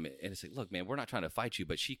picking on him, and it's like, look, man, we're not trying to fight you,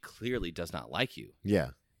 but she clearly does not like you.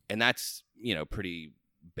 Yeah. And that's pretty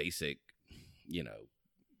basic,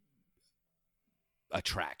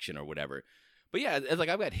 attraction or whatever. But yeah, it's like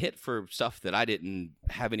I've got hit for stuff that I didn't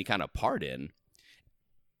have any kind of part in.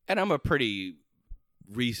 And I'm a pretty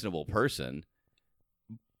reasonable person.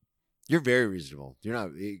 You're very reasonable. You're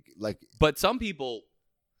not like. But some people,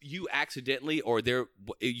 you accidentally or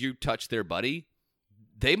you touch their buddy,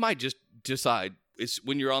 they might just decide it's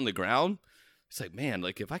when you're on the ground. It's like, man,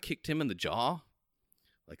 like if I kicked him in the jaw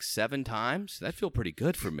like 7 times, that'd feel pretty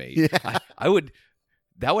good for me. Yeah. I would.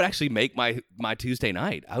 That would actually make my Tuesday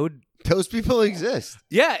night. I would. Those people exist.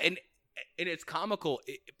 Yeah, and it's comical.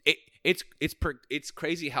 It's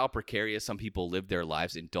crazy how precarious some people live their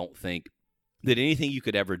lives and don't think that anything you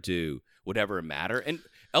could ever do would ever matter. And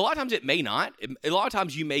a lot of times it may not. A lot of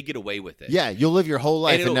times you may get away with it. Yeah, you'll live your whole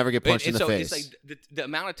life and never get punched in the face. It's like the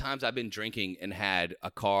amount of times I've been drinking and had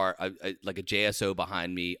a car, like a JSO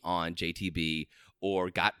behind me on JTB,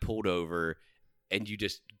 or got pulled over, and you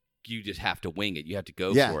just have to wing it. You have to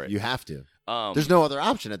go for it. You have to. There's no other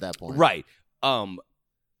option at that point. Right.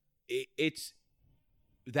 It's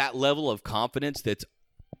that level of confidence that's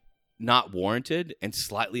not warranted and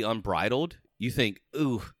slightly unbridled. You think,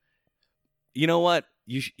 ooh, you know what?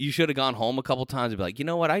 You should have gone home a couple times and be like, you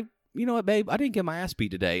know what, babe, I didn't get my ass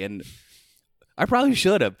beat today, and I probably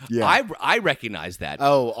should have. Yeah. I recognize that.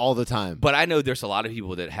 Oh, all the time. But I know there's a lot of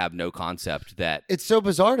people that have no concept that. It's so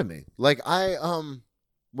bizarre to me. Like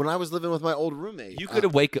when I was living with my old roommate, you could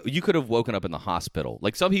have woken up in the hospital.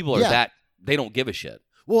 Like some people are that they don't give a shit.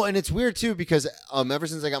 Well, and it's weird too because ever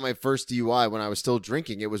since I got my first DUI when I was still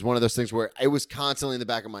drinking, it was one of those things where it was constantly in the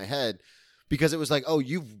back of my head because it was like, oh,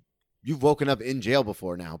 you've woken up in jail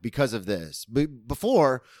before now because of this. But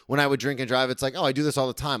before, when I would drink and drive, it's like, oh, I do this all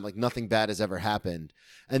the time. Like nothing bad has ever happened.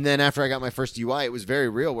 And then after I got my first DUI, it was very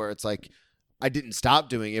real where it's like, I didn't stop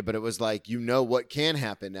doing it, but it was like, what can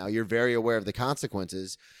happen now. You're very aware of the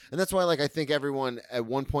consequences. And that's why, like, I think everyone at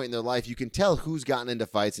one point in their life, you can tell who's gotten into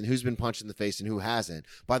fights and who's been punched in the face and who hasn't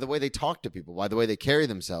by the way they talk to people, by the way they carry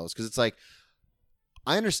themselves. Because it's like,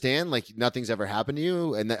 I understand, like, nothing's ever happened to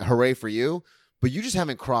you and that hooray for you, but you just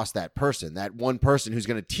haven't crossed that person, that one person who's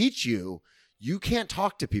going to teach you. You can't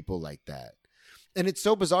talk to people like that. And it's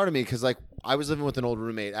so bizarre to me because, like, I was living with an old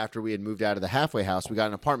roommate after we had moved out of the halfway house. We got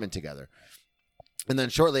an apartment together. And then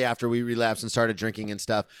shortly after, we relapsed and started drinking and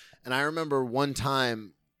stuff. And I remember one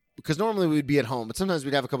time, because normally we'd be at home, but sometimes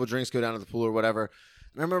we'd have a couple of drinks, go down to the pool or whatever.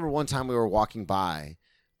 And I remember one time we were walking by,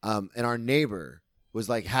 and our neighbor was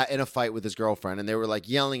like in a fight with his girlfriend, and they were like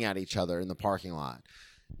yelling at each other in the parking lot.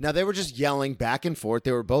 Now, they were just yelling back and forth.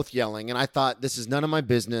 They were both yelling. And I thought, this is none of my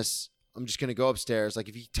business. I'm just going to go upstairs. Like,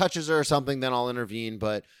 if he touches her or something, then I'll intervene.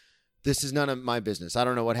 But this is none of my business. I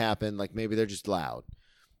don't know what happened. Like, maybe they're just loud.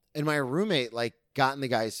 And my roommate, like, got in the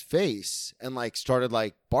guy's face and, like, started,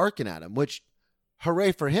 like, barking at him, which,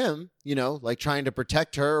 hooray for him, you know, like, trying to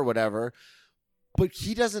protect her or whatever. But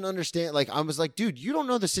he doesn't understand. Like, I was like, dude, you don't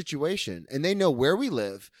know the situation. And they know where we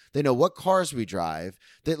live. They know what cars we drive.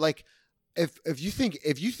 That, like, if you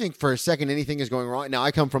think for a second anything is going wrong. Now,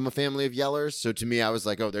 I come from a family of yellers. So to me, I was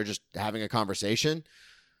like, oh, they're just having a conversation.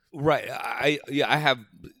 Right. I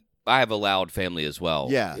have a loud family as well.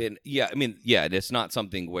 Yeah. And I mean, and it's not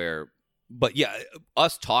something where, but yeah,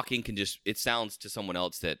 us talking can just, it sounds to someone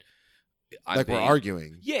else that we're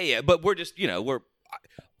arguing. Yeah. But we're just,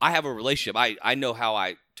 I have a relationship. I know how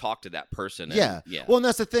I talk to that person. Yeah. Well, and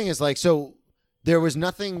that's the thing is, like, so there was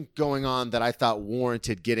nothing going on that I thought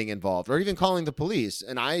warranted getting involved or even calling the police.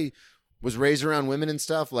 And I was raised around women and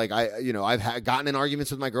stuff. Like, I've gotten in arguments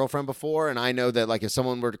with my girlfriend before. And I know that, like, if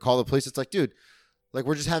someone were to call the police, it's like, dude, like,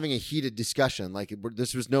 we're just having a heated discussion. Like,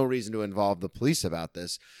 this was no reason to involve the police about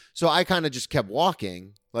this. So I kind of just kept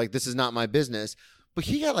walking. Like, this is not my business. But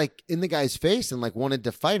he got, like, in the guy's face and, like, wanted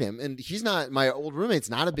to fight him. And he's not, my old roommate's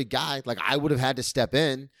not a big guy. Like, I would have had to step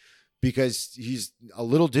in because he's a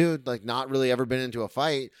little dude, like, not really ever been into a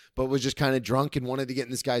fight, but was just kind of drunk and wanted to get in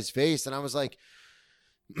this guy's face. And I was like,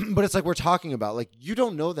 but it's like we're talking about, like, you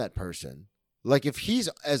don't know that person. Like, if he's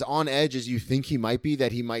as on edge as you think he might be,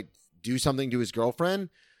 that he might do something to his girlfriend,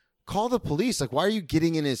 call the police. Like, why are you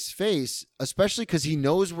getting in his face, especially because he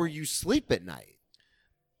knows where you sleep at night?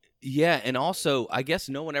 Yeah, and also, I guess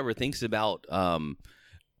no one ever thinks about the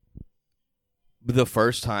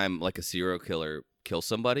first time, like, a serial killer kills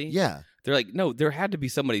somebody. Yeah. They're like, no, there had to be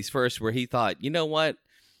somebody's first where he thought, you know what?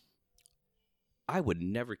 I would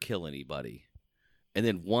never kill anybody. And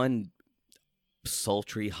then one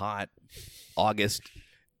sultry, hot August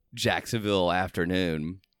Jacksonville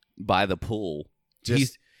afternoon by the pool,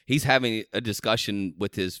 he's having a discussion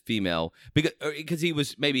with his female because he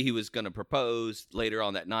was going to propose later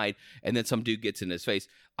on that night, and then some dude gets in his face.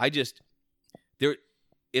 They're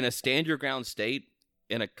in a stand your ground state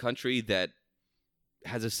in a country that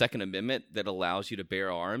has a Second Amendment that allows you to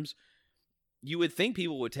bear arms. You would think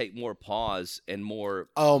people would take more pause and more.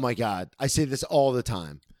 Oh my God, I say this all the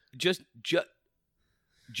time. Just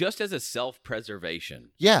as a self-preservation.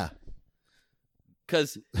 Yeah.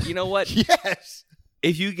 Because you know what? Yes.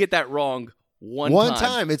 If you get that wrong one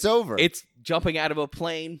time, it's over. It's jumping out of a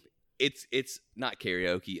plane. It's not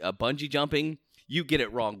karaoke. Bungee jumping. You get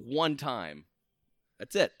it wrong one time.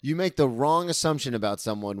 That's it. You make the wrong assumption about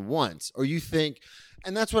someone once, or you think,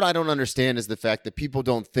 and that's what I don't understand is the fact that people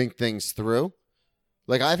don't think things through.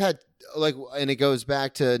 Like, I've had, like, and it goes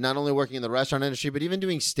back to not only working in the restaurant industry, but even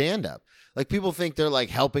doing stand-up. Like, people think they're, like,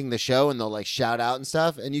 helping the show and they'll, like, shout out and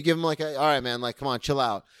stuff. And you give them, like, all right, man, like, come on, chill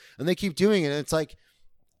out. And they keep doing it. And it's like,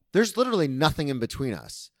 there's literally nothing in between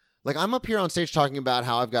us. Like, I'm up here on stage talking about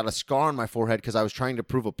how I've got a scar on my forehead because I was trying to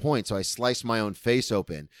prove a point. So I sliced my own face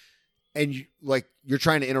open. And you're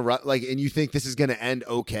trying to interrupt, like, and you think this is going to end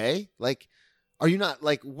okay? Like, are you not,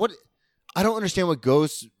 like, what? I don't understand what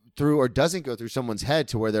goes through or doesn't go through someone's head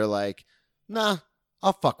to where they're like, nah,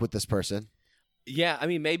 I'll fuck with this person. Yeah, I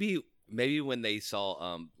mean, maybe when they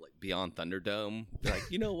saw like Beyond Thunderdome, they're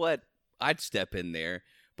like, you know what? I'd step in there.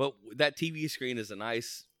 But that TV screen is a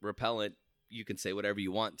nice repellent. You can say whatever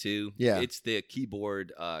you want to. Yeah. It's the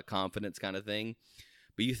keyboard confidence kind of thing.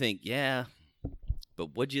 But you think, yeah,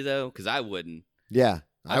 but would you though? Because I wouldn't. Yeah.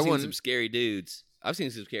 I've seen some scary dudes. I've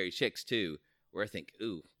seen some scary chicks too, where I think,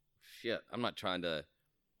 ooh, shit, I'm not trying to.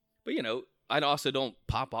 But, you know, I also don't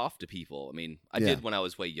pop off to people. I mean, I did when I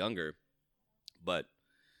was way younger. But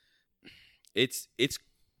it's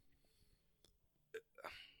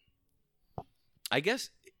I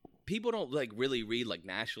guess people don't, like, really read, like,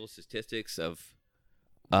 national statistics of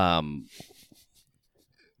how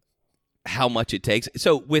much it takes.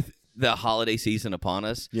 So with the holiday season upon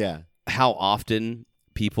us, yeah, how often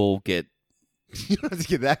people get. You don't have to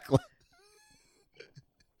get that close.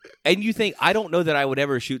 And you think, I don't know that I would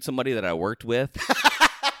ever shoot somebody that I worked with.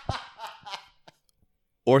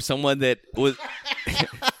 Or someone that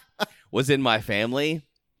was in my family.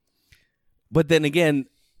 But then again,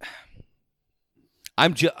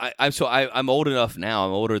 I'm old enough now.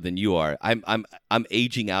 I'm older than you are. I'm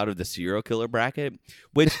aging out of the serial killer bracket,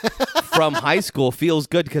 which from high school feels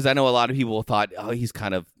good because I know a lot of people thought, oh, he's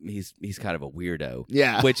kind of a weirdo.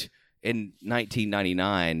 Yeah. Which in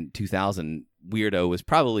 1999, 2000, weirdo was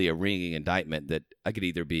probably a ringing indictment that I could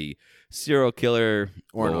either be serial killer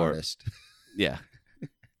or an artist. Yeah.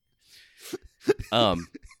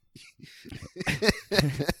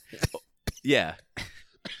 Yeah.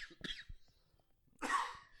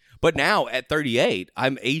 But now at 38,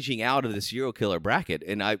 I'm aging out of the serial killer bracket,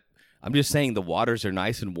 and I'm just saying the waters are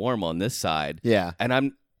nice and warm on this side. Yeah. And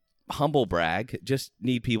I'm humble brag, just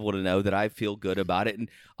need people to know that I feel good about it. And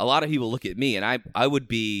a lot of people look at me, and I would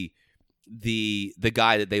be the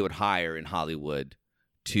guy that they would hire in Hollywood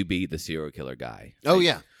to be the serial killer guy. Oh,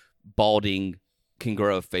 yeah. Balding, can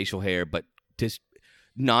grow facial hair, but just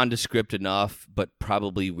nondescript enough, but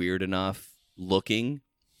probably weird enough looking.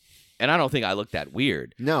 And I don't think I look that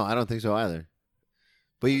weird. No, I don't think so either.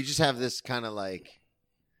 But you just have this kind of like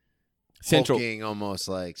Central, hulking, almost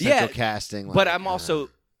like central casting. Like, but I'm also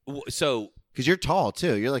so because you're tall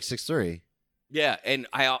too. You're like 6'3". Yeah, and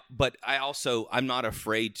I'm not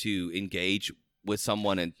afraid to engage with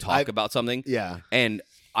someone and talk about something. Yeah, and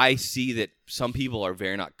I see that some people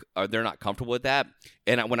they're not comfortable with that.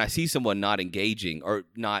 And when I see someone not engaging or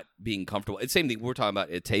not being comfortable, it's the same thing we're talking about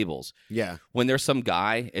at tables. Yeah, when there's some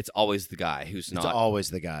guy, it's always the guy who's not. It's always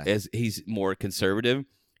the guy. As he's more conservative,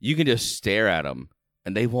 you can just stare at him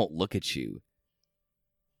and they won't look at you.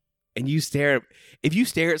 And if you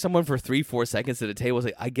stare at someone for 3-4 seconds at a table, it's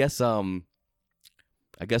like, I guess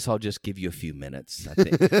I'll just give you a few minutes. I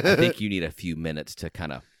think you need a few minutes to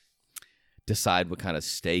kind of decide what kind of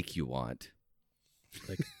steak you want.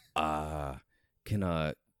 Like, and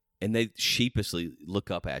they sheepishly look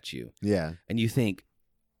up at you. Yeah. And you think,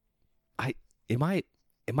 am I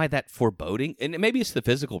that foreboding? And maybe it's the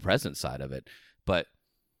physical presence side of it, but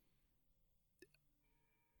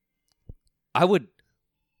I would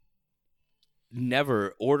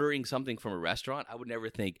never, ordering something from a restaurant, I would never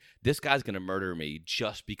think this guy's going to murder me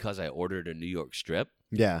just because I ordered a New York strip.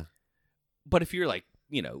 Yeah. But if you're like,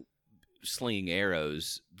 slinging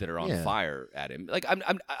arrows that are on fire at him, like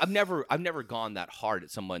I've never gone that hard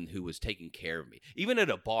at someone who was taking care of me. Even at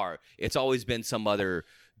a bar, it's always been some other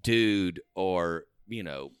dude or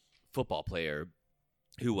football player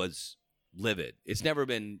who was livid. It's never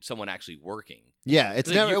been someone actually working. Yeah, it's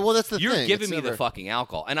never. Well, that's the thing. You're giving me the fucking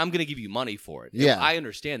alcohol, and I'm going to give you money for it. Yeah, I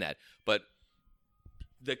understand that, but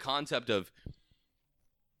the concept of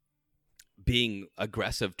being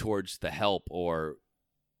aggressive towards the help or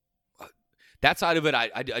that side of it,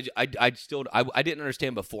 I didn't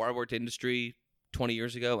understand before I worked in industry 20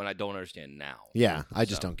 years ago, and I don't understand now. Yeah, I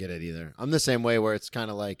just don't get it either. I'm the same way where it's kind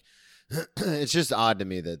of like it's just odd to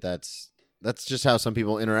me that's just how some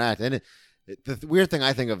people interact. And the weird thing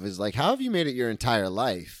I think of is like, how have you made it your entire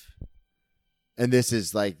life? And this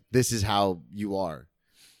is how you are.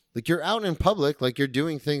 Like you're out in public, like you're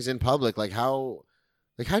doing things in public. Like how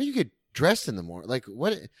do you get dressed in the morning? Like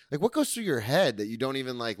what goes through your head that you don't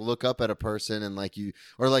even like look up at a person and like you,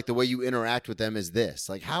 or like the way you interact with them is this?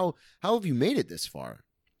 Like how have you made it this far?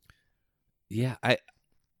 Yeah,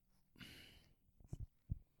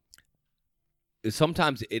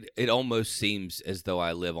 sometimes it almost seems as though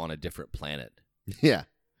I live on a different planet. Yeah.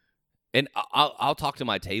 And I'll talk to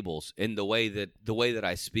my tables, and the way that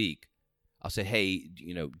I speak, I'll say, "Hey,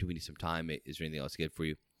 do we need some time? Is there anything else good for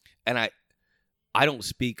you?" And I don't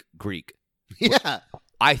speak Greek. Yeah.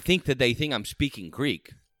 I think that they think I'm speaking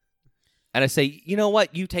Greek. And I say, "You know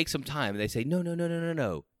what? You take some time." And they say,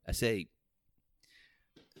 "No. I say,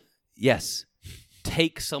 "Yes.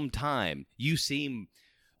 Take some time. You seem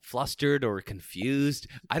flustered or confused.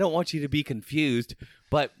 I don't want you to be confused,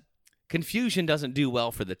 but confusion doesn't do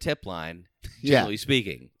well for the tip line, generally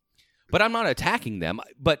speaking." But I'm not attacking them,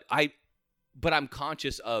 but I'm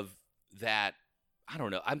conscious of that. I don't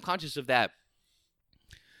know. I'm conscious of that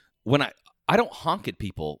when I don't honk at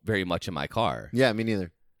people very much in my car. Yeah, me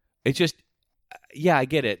neither. It's just, I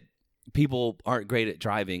get it. People aren't great at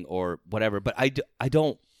driving or whatever, but I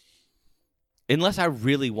don't. Unless I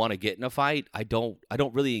really want to get in a fight, I don't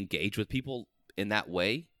really engage with people in that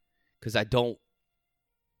way because I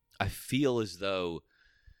feel as though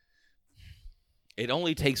it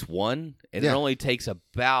only takes one, and it only takes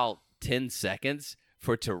about 10 seconds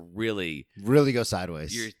for it to really go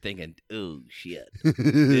sideways. You're thinking, oh shit,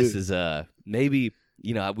 this is maybe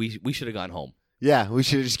we should have gone home. Yeah, we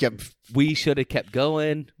should have just kept. We should have kept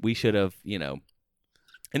going. We should have, and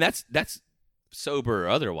that's sober or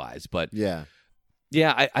otherwise, but yeah.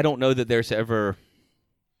 I don't know that there's ever.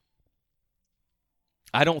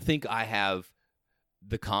 I don't think I have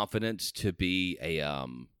the confidence to be a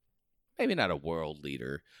maybe not a world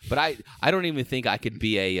leader, but I don't even think I could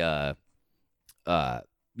be a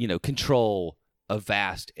control a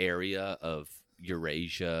vast area of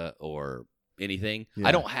Eurasia or anything. Yeah.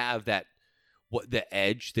 I don't have the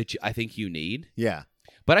edge that I think you need. Yeah.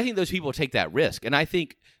 But I think those people take that risk, and I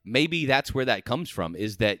think maybe that's where that comes from,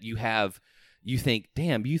 is that you have you think,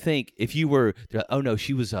 damn, you think if you were, oh no,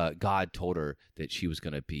 she was, God told her that she was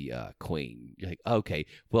going to be queen. You're like, okay,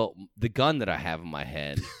 well, the gun that I have in my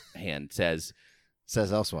hand says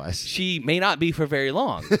elsewise. She may not be for very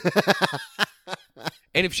long.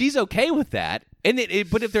 And if she's okay with that,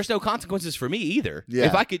 but if there's no consequences for me either,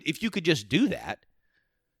 if you could just do that,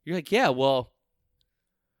 you're like, yeah, well,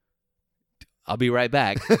 I'll be right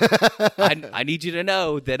back. I need you to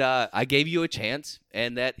know that I gave you a chance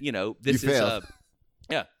and that, this is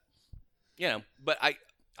but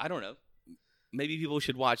I don't know. Maybe people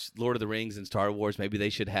should watch Lord of the Rings and Star Wars. Maybe they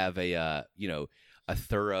should have a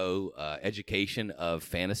thorough education of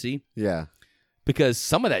fantasy. Yeah. Because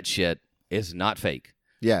some of that shit is not fake.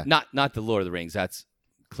 Yeah. Not the Lord of the Rings. That's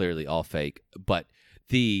clearly all fake. But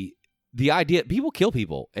the idea, people kill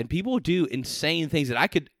people and people do insane things that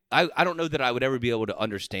I don't know that I would ever be able to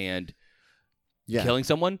understand killing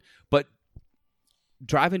someone, but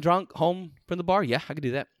driving drunk home from the bar, yeah, I could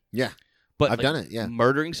do that. Yeah. But I've done it, yeah.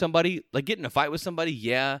 Murdering somebody, like getting in a fight with somebody,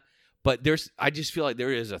 yeah. But I just feel like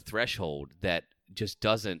there is a threshold that just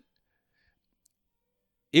doesn't.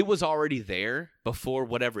 It was already there before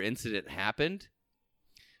whatever incident happened.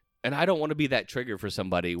 And I don't want to be that trigger for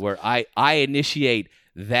somebody where I initiate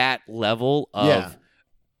that level of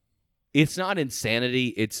it's not insanity.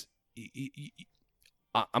 It's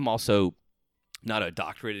I'm also not a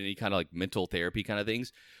doctorate in any kind of like mental therapy kind of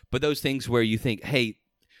things, but those things where you think, hey,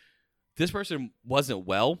 this person wasn't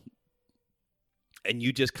well, and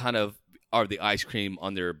you just kind of are the ice cream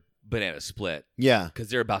on their banana split. Yeah. Because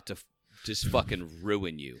they're about to just fucking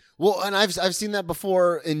ruin you. Well, and I've seen that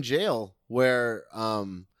before in jail where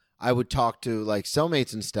I would talk to like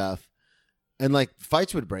cellmates and stuff, and like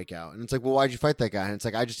fights would break out. And it's like, well, why'd you fight that guy? And it's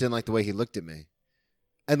like, I just didn't like the way he looked at me.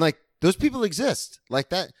 And like those people exist like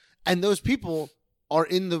that. And those people are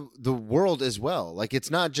in the world as well. Like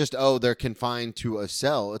it's not just, oh, they're confined to a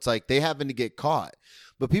cell. It's like they happen to get caught.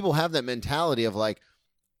 But people have that mentality of like,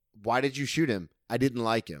 why did you shoot him? I didn't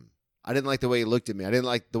like him. I didn't like the way he looked at me. I didn't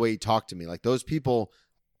like the way he talked to me. Like those people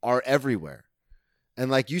are everywhere. And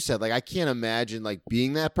like you said, like I can't imagine like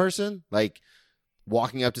being that person, like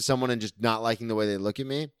walking up to someone and just not liking the way they look at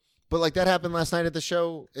me. But like that happened last night at the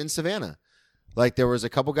show in Savannah. Like there was a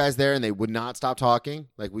couple guys there and they would not stop talking.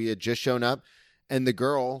 Like we had just shown up, and the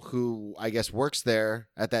girl who I guess works there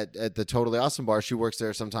at the Totally Awesome bar, she works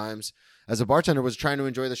there sometimes as a bartender, was trying to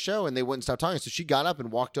enjoy the show and they wouldn't stop talking. So she got up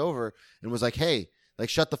and walked over and was like, hey, like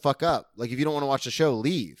shut the fuck up. Like if you don't want to watch the show,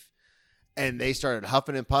 leave. And they started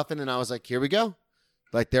huffing and puffing, and I was like, here we go.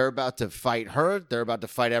 Like they're about to fight her. They're about to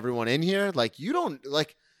fight everyone in here. Like you don't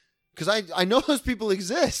like, because I know those people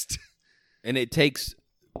exist. And it takes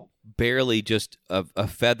barely just a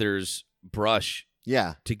feather's brush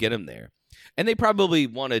to get them there. And they probably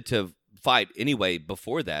wanted to fight anyway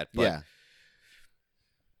before that. But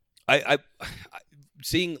I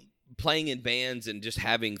seeing playing in bands and just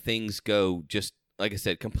having things go just, like I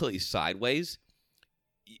said, completely sideways.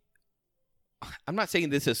 I'm not saying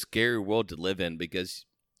this is a scary world to live in because,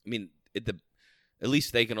 I mean, at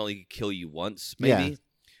least they can only kill you once, maybe. Yeah.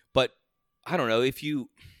 But I don't know, if you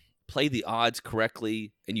play the odds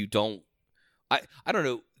correctly and you don't, I don't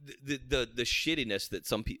know, the shittiness that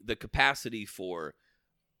the capacity for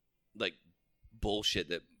like bullshit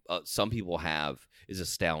that some people have is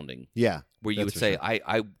astounding. Yeah. Where you would say,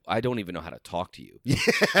 sure. I don't even know how to talk to you. Yeah.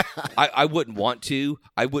 I wouldn't want to.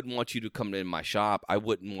 I wouldn't want you to come in my shop. I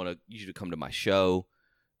wouldn't want you to come to my show.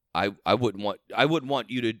 I wouldn't want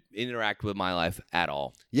you to interact with my life at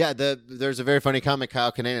all. Yeah, there's a very funny comic,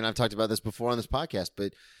 Kyle Kinane, and I've talked about this before on this podcast,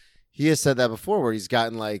 but he has said that before where he's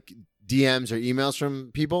gotten like DMs or emails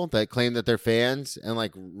from people that claim that they're fans and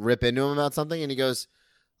like rip into him about something, and he goes,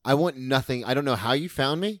 I want nothing. I don't know how you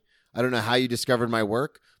found me. I don't know how you discovered my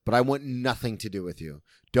work, but I want nothing to do with you.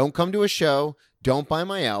 Don't come to a show. Don't buy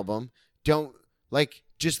my album. Don't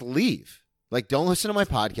just leave. Like, don't listen to my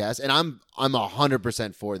podcast. And I'm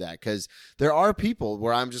 100% for that, because there are people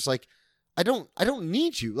where I'm just like, I don't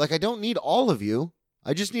need you. Like, I don't need all of you.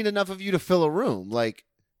 I just need enough of you to fill a room. Like,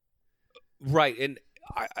 right. And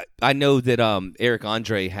I know that Eric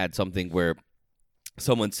Andre had something where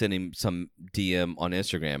someone sent him some DM on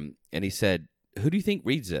Instagram, and he said, who do you think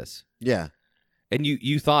reads this? Yeah. And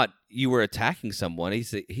you thought you were attacking someone.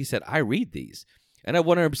 He said, I read these. And I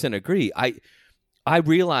 100% agree. I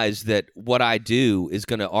realize that what I do is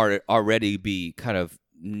going to already be kind of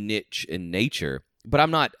niche in nature, but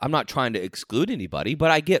I'm not trying to exclude anybody,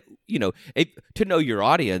 but I get, to know your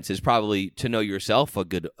audience is probably to know yourself a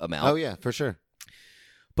good amount. Oh yeah, for sure.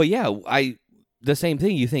 But yeah, the same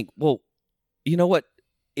thing. You think, well, you know what?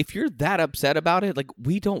 If you're that upset about it, like,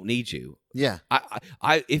 we don't need you. Yeah.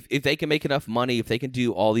 If they can make enough money, if they can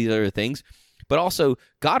do all these other things, but also,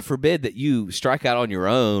 God forbid that you strike out on your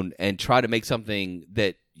own and try to make something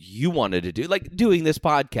that you wanted to do, like doing this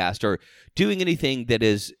podcast or doing anything that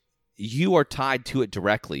is you are tied to it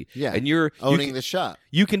directly. Yeah. And you're owning the shop.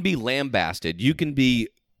 You can be lambasted.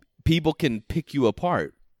 People can pick you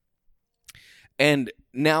apart. And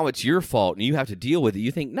now it's your fault and you have to deal with it.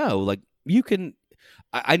 You think, no, like you can,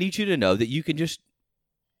 I need you to know that you can just,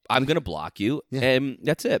 I'm going to block you and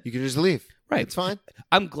that's it. You can just leave. Right. It's fine.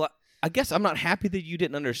 I'm glad. I guess I'm not happy that you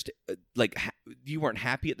didn't understand, like you weren't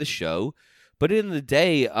happy at the show, but at the end of the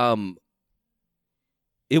day,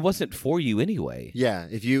 it wasn't for you anyway. Yeah.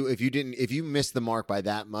 If you missed the mark by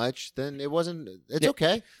that much, then it's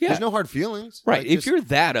okay. Yeah. There's no hard feelings. Right. Like, If you're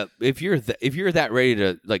that ready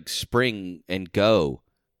to like spring and go,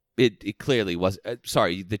 it clearly was.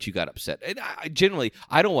 Sorry that you got upset. And I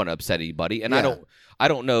don't want to upset anybody, and Yeah. I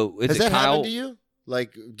don't know. Has that Kyle? happened to you?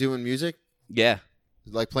 Like doing music? Yeah.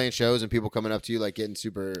 Like playing shows and people coming up to you, like getting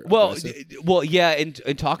super aggressive? Yeah,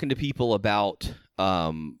 and talking to people about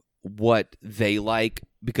what they like,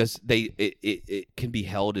 because it can be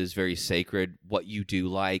held as very sacred what you do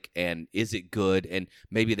like, and is it good, and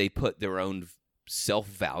maybe they put their own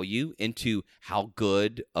self-value into how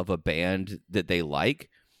good of a band that they like.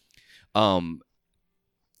 I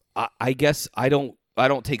guess I don't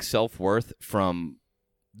take self-worth from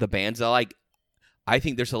the bands I like. I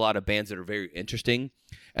think there's a lot of bands that are very interesting,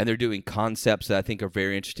 and they're doing concepts that I think are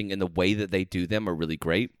very interesting, and the way that they do them are really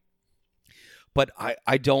great. But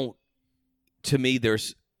I don't. To me,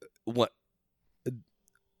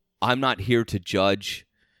 I'm not here to judge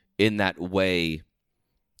in that way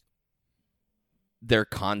their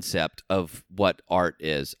concept of what art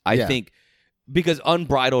is. I think because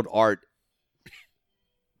unbridled art,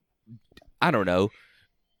 I don't know,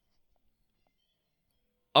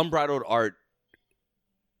 unbridled art,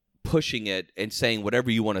 pushing it and saying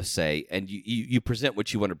whatever you want to say, and you present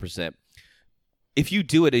what you want to present. If you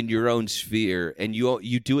do it in your own sphere and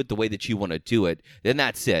you do it the way that you want to do it, then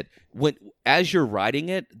that's it. As you're writing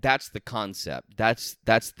it, that's the concept. That's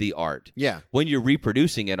the art. Yeah. When you're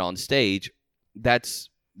reproducing it on stage, that's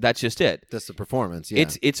just it. That's the performance. Yeah.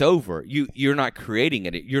 It's over. You're not creating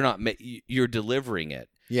it. You're delivering it.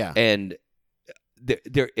 Yeah. And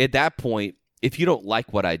there at that point, if you don't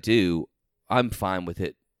like what I do, I'm fine with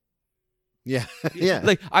it. Yeah. Yeah.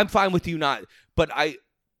 Like I'm fine with you not, but I've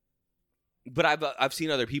seen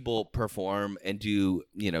other people perform and do,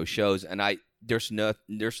 shows, and there's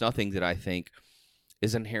nothing that I think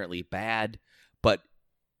is inherently bad, but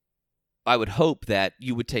I would hope that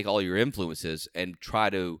you would take all your influences and try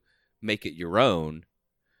to make it your own.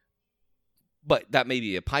 But that may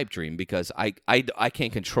be a pipe dream, because I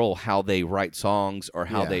can't control how they write songs or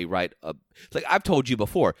how they write like I've told you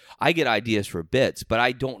before, I get ideas for bits, but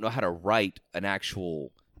I don't know how to write an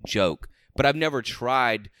actual joke. But I've never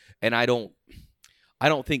tried, and I don't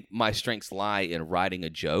think my strengths lie in writing a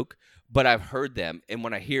joke, but I've heard them, and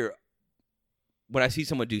when I see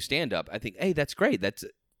someone do stand up, I think, "Hey, that's great. That's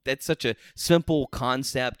such a simple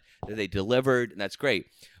concept that they delivered, and that's great."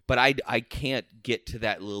 But I can't get to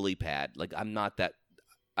that lily pad. Like I'm not that.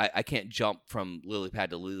 I can't jump from lily pad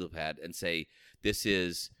to lily pad and say this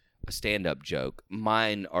is a stand-up joke.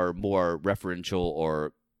 Mine are more referential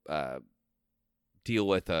or deal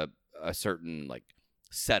with a certain like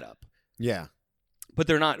setup. Yeah. But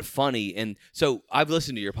they're not funny. And so I've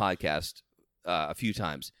listened to your podcast a few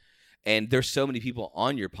times, and there's so many people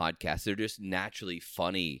on your podcast. They're just naturally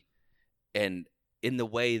funny, and in the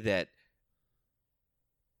way that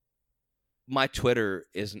my Twitter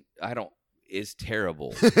is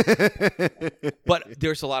terrible. But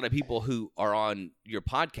there's a lot of people who are on your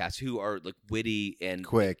podcast who are like witty and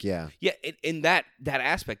quick. Yeah. Yeah. In that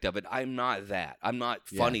aspect of it, I'm not that. I'm not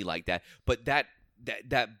funny like that. But that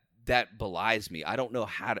belies me. I don't know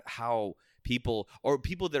how people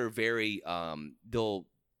that are very they'll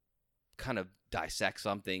kind of dissect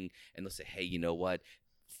something and they'll say, hey, you know what?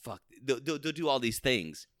 Fuck. They'll do all these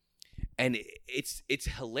things, and it's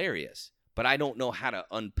hilarious. But I don't know how to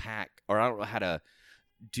unpack, or I don't know how to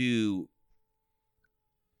do,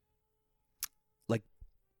 like,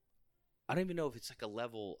 I don't even know if it's like a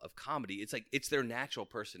level of comedy. It's like, it's their natural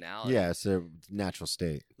personality. Yeah, it's their natural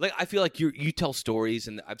state. Like, I feel like you tell stories,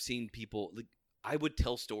 and I've seen people, like, I would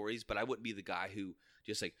tell stories, but I wouldn't be the guy who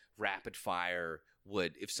just, like, rapid fire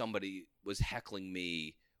would, if somebody was heckling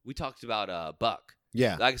me. We talked about Buck.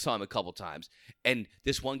 Yeah. I saw him a couple times, and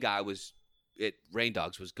this one guy Rain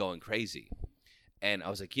Dogs was going crazy, and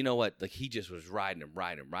I was like, you know what? Like he just was riding him,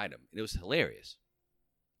 and it was hilarious.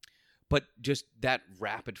 but just that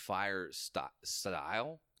rapid fire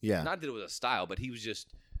style. Yeah. Not that it was a style, but he was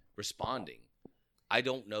just responding. I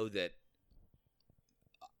don't know that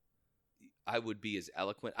I would be as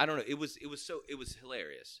eloquent. I don't know. It was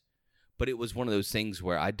hilarious, but it was one of those things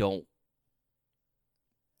where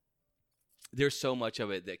there's so much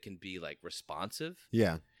of it that can be like responsive.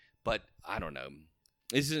 Yeah. But I don't know.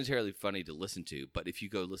 This isn't terribly funny to listen to, but if you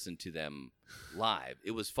go listen to them live,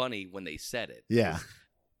 it was funny when they said it. Yeah.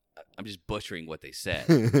 I'm just butchering what they said.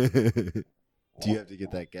 Do you have to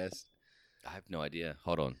get that guessed? I have no idea.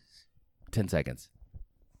 Hold on. 10 seconds.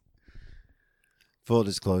 Full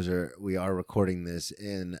disclosure, we are recording this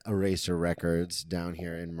in Eraser Records down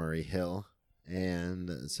here in Murray Hill,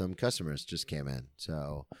 and some customers just came in.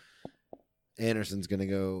 So Anderson's going to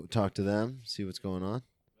go talk to them, see what's going on.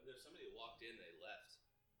 There's somebody who walked in, they left.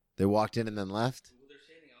 They walked in and then left? Well, they're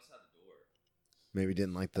standing outside the door. Maybe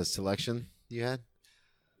didn't like the selection you had?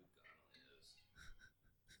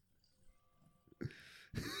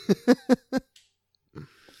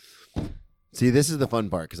 See, this is the fun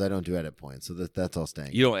part because I don't do edit points, so that's all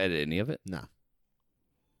staying. You don't edit any of it? No.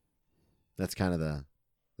 That's kind of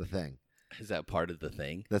the thing. Is that part of the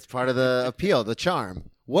thing? That's part of the appeal, the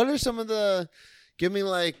charm. What are some of the... Give me,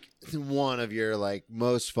 like, one of your, like,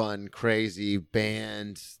 most fun, crazy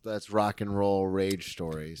band, let's rock and roll rage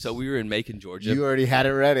stories. So we were in Macon, Georgia. You already had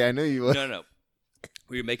it ready. I knew you would. No.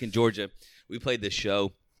 We were in Macon, Georgia. We played this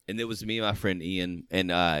show, and it was me and my friend Ian,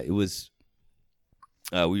 and it was...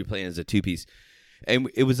 we were playing as a two-piece. And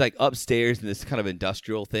it was, like, upstairs in this kind of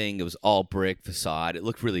industrial thing. It was all brick facade. It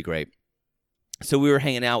looked really great. So we were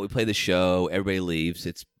hanging out. We played the show. Everybody leaves.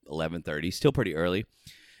 It's 11:30, still pretty early.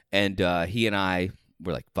 And he and I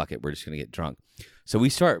were like, fuck it, we're just going to get drunk. So we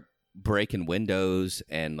start breaking windows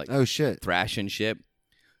and like thrashing shit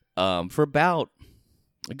for about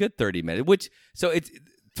a good 30 minutes. It's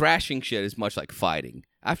thrashing shit is much like fighting.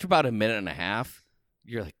 After about a minute and a half,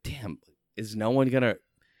 you're like, damn, is no one going to...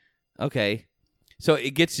 Okay. So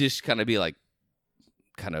it gets just kind of be like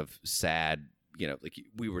kind of sad, you know, like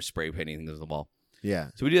we were spray painting things on the wall. Yeah.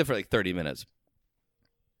 So we did that for like 30 minutes.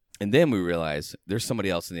 And then we realized there's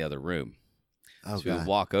somebody else in the other room. Oh, so we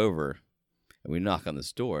walk over and we knock on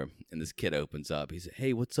this door, and this kid opens up. He said,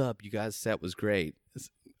 "Hey, what's up? You guys' set was great."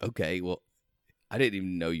 Okay, well, I didn't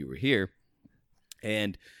even know you were here.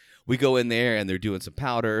 And we go in there, and they're doing some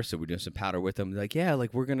powder. So we're doing some powder with them. They're like, yeah,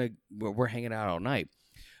 like we're hanging out all night.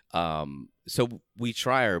 So we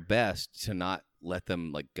try our best to not let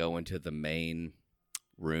them like go into the main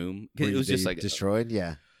room. It was just like destroyed.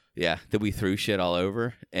 Yeah. Yeah, that we threw shit all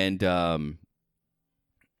over, and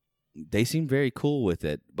they seemed very cool with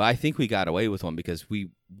it. But I think we got away with one because we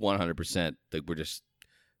 100% like we're just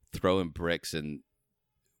throwing bricks, and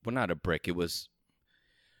well, not a brick. There was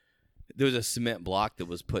a cement block that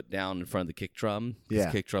was put down in front of the kick drum.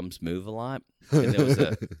 Yeah, kick drums move a lot. And there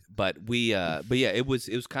was but yeah, it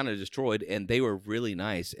was kind of destroyed, and they were really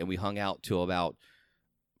nice, and we hung out till about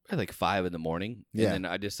like 5 a.m. And then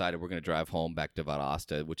I decided we're going to drive home back to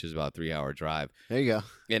Valdosta, which is about a 3-hour drive. There you go.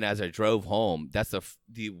 And as I drove home, that's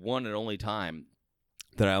the one and only time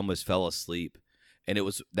that I almost fell asleep. And it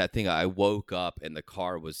was that thing. I woke up and the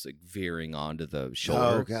car was like veering onto the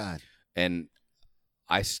shoulder. Oh God. And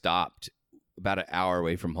I stopped about an hour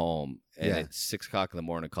away from home. And at 6 o'clock in the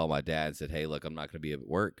morning, I called my dad and said, "Hey, look, I'm not going to be at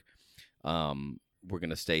work. We're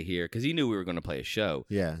going to stay here," because he knew we were going to play a show.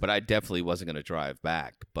 Yeah. But I definitely wasn't going to drive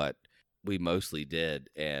back, but we mostly did.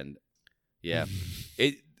 And yeah,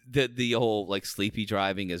 the whole like sleepy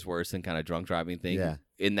driving is worse than kind of drunk driving thing. Yeah.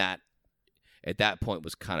 At that point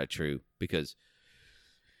was kind of true, because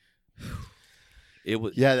it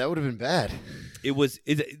was. Yeah, that would have been bad. It's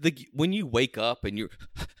like when you wake up and you're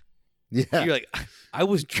Yeah. You're like, I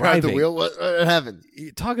was Drive driving. the wheel. What happened?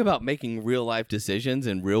 You talk about making real life decisions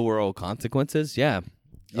and real world consequences. Yeah.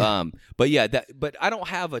 Yeah. But I don't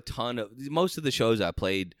have a ton of, most of the shows I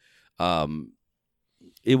played. I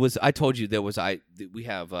told you we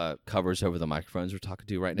have covers over the microphones we're talking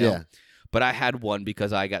to right now. Yeah. But I had one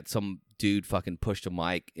because I got some dude fucking pushed a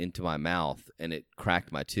mic into my mouth and it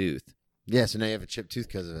cracked my tooth. Yeah. So now you have a chipped tooth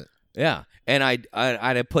because of it. Yeah. And I'd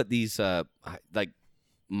have put these like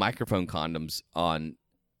microphone condoms on,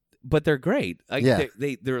 but they're great. Like, yeah.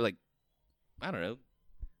 They're like, I don't know,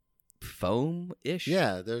 foam-ish.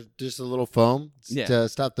 Yeah, there's just a little foam to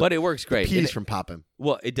stop the, but it works great. peas from popping.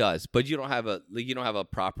 Well, it does, but you don't have a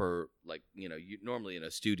proper, like, you normally in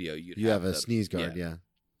a studio you have a sneeze guard. Yeah.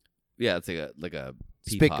 Yeah, it's like a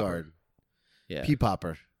pea spit popper. guard. Yeah, pea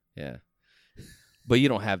popper. Yeah, but you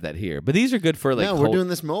don't have that here. But these are good for like. No, we're doing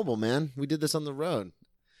this mobile, man. We did this on the road.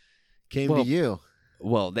 Came to you.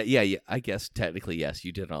 Well, yeah, I guess technically yes.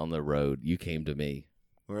 You did it on the road. You came to me.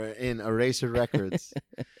 We're in Eraser Records.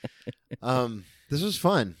 This was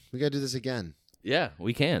fun. We got to do this again. Yeah,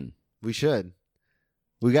 we can. We should.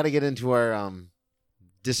 We got to get into our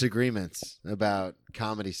disagreements about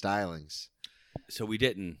comedy stylings. So we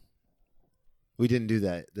didn't. We didn't do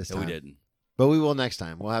that this No, time. we didn't. But we will next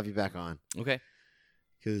time. We'll have you back on. Okay.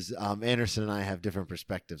 Because Anderson and I have different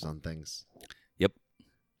perspectives on things. Yep.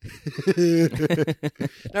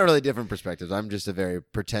 Not really different perspectives. I'm just a very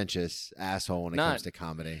pretentious asshole when it comes to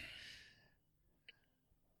comedy.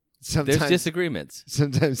 There's disagreements.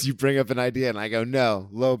 Sometimes you bring up an idea and I go, no,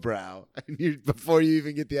 lowbrow. And before you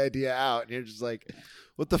even get the idea out, and you're just like,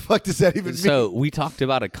 what the fuck does that even mean? So we talked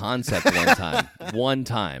about a concept one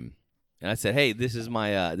time. And I said, hey, this is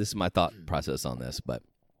my thought process on this. But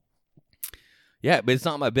yeah, but it's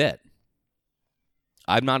not my bit.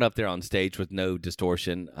 I'm not up there on stage with no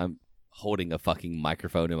distortion. I'm holding a fucking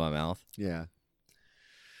microphone in my mouth. Yeah.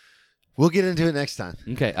 We'll get into it next time.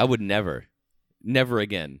 Okay, I would never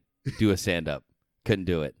again do a stand-up. Couldn't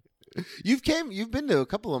do it. You've been to a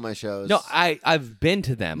couple of my shows. No, I've been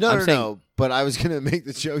to them. No. But I was going to make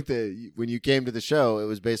the joke that when you came to the show, it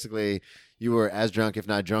was basically you were as drunk, if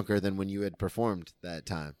not drunker, than when you had performed that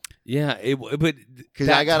time. Yeah, but because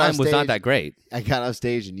that time was not that great. I got off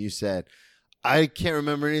stage and you said, I can't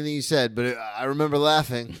remember anything you said, but I remember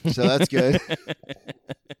laughing, so that's good.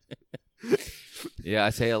 Yeah,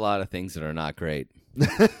 I say a lot of things that are not great.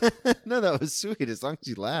 No, that was sweet. As long as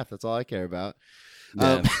you laugh, that's all I care about.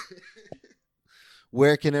 Yeah.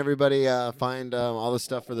 Where can everybody find all the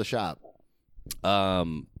stuff for the shop?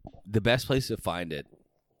 The best place to find it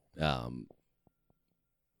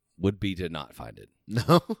would be to not find it.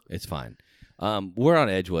 No? It's fine. We're on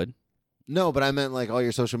Edgewood. No, but I meant like all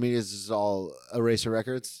your social medias is all Eraser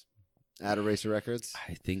Records? At Eraser Records?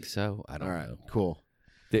 I think so. I don't know. Cool.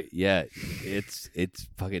 Yeah, it's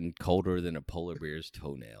fucking colder than a polar bear's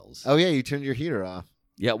toenails. Oh, yeah, you turned your heater off.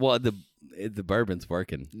 Yeah, well, the bourbon's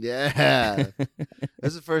working. Yeah. This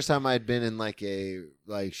is the first time I'd been in like a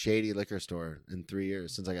shady liquor store in 3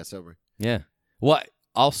 years since I got sober. Yeah. Well,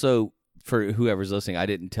 also, for whoever's listening, I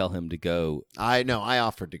didn't tell him to go. I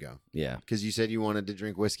offered to go. Yeah. Because you said you wanted to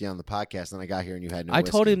drink whiskey on the podcast, and I got here and you had no I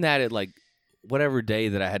whiskey. told him that at like whatever day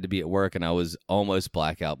that I had to be at work, and I was almost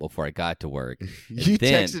blackout before I got to work. You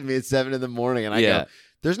texted me at 7 a.m, and I go,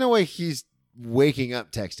 there's no way he's waking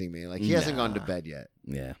up texting me. Like, he hasn't gone to bed yet.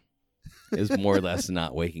 Yeah. It was more or less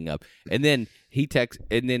not waking up. And then he texts,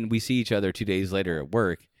 and then we see each other 2 days later at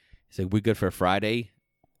work. He's like, we good for Friday?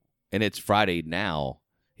 And it's Friday now.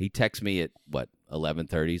 He texts me at,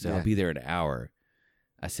 11:30? So I'll be there in an hour.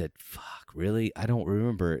 I said, fuck, really? I don't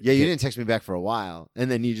remember. Yeah, you didn't text me back for a while.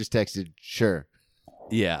 And then you just texted, sure.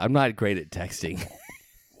 Yeah, I'm not great at texting.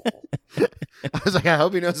 I was like, I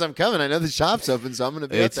hope he knows I'm coming. I know the shop's open, so I'm going to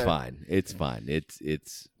be It's up there. fine. It's fine.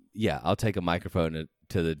 It's yeah, I'll take a microphone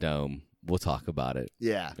to the Dome. We'll talk about it.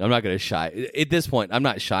 Yeah. I'm not going to shy. At this point, I'm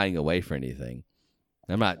not shying away for anything.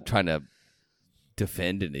 I'm not trying to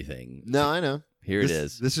defend anything. No, I know. Here it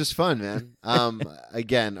is. This is fun, man.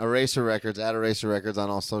 Again, Eraser Records, at Eraser Records on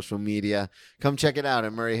all social media. Come check it out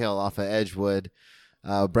at Murray Hill off of Edgewood.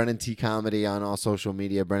 Brennan T. Comedy on all social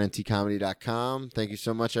media, BrennanTComedy.com. Thank you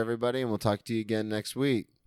so much, everybody, and we'll talk to you again next week.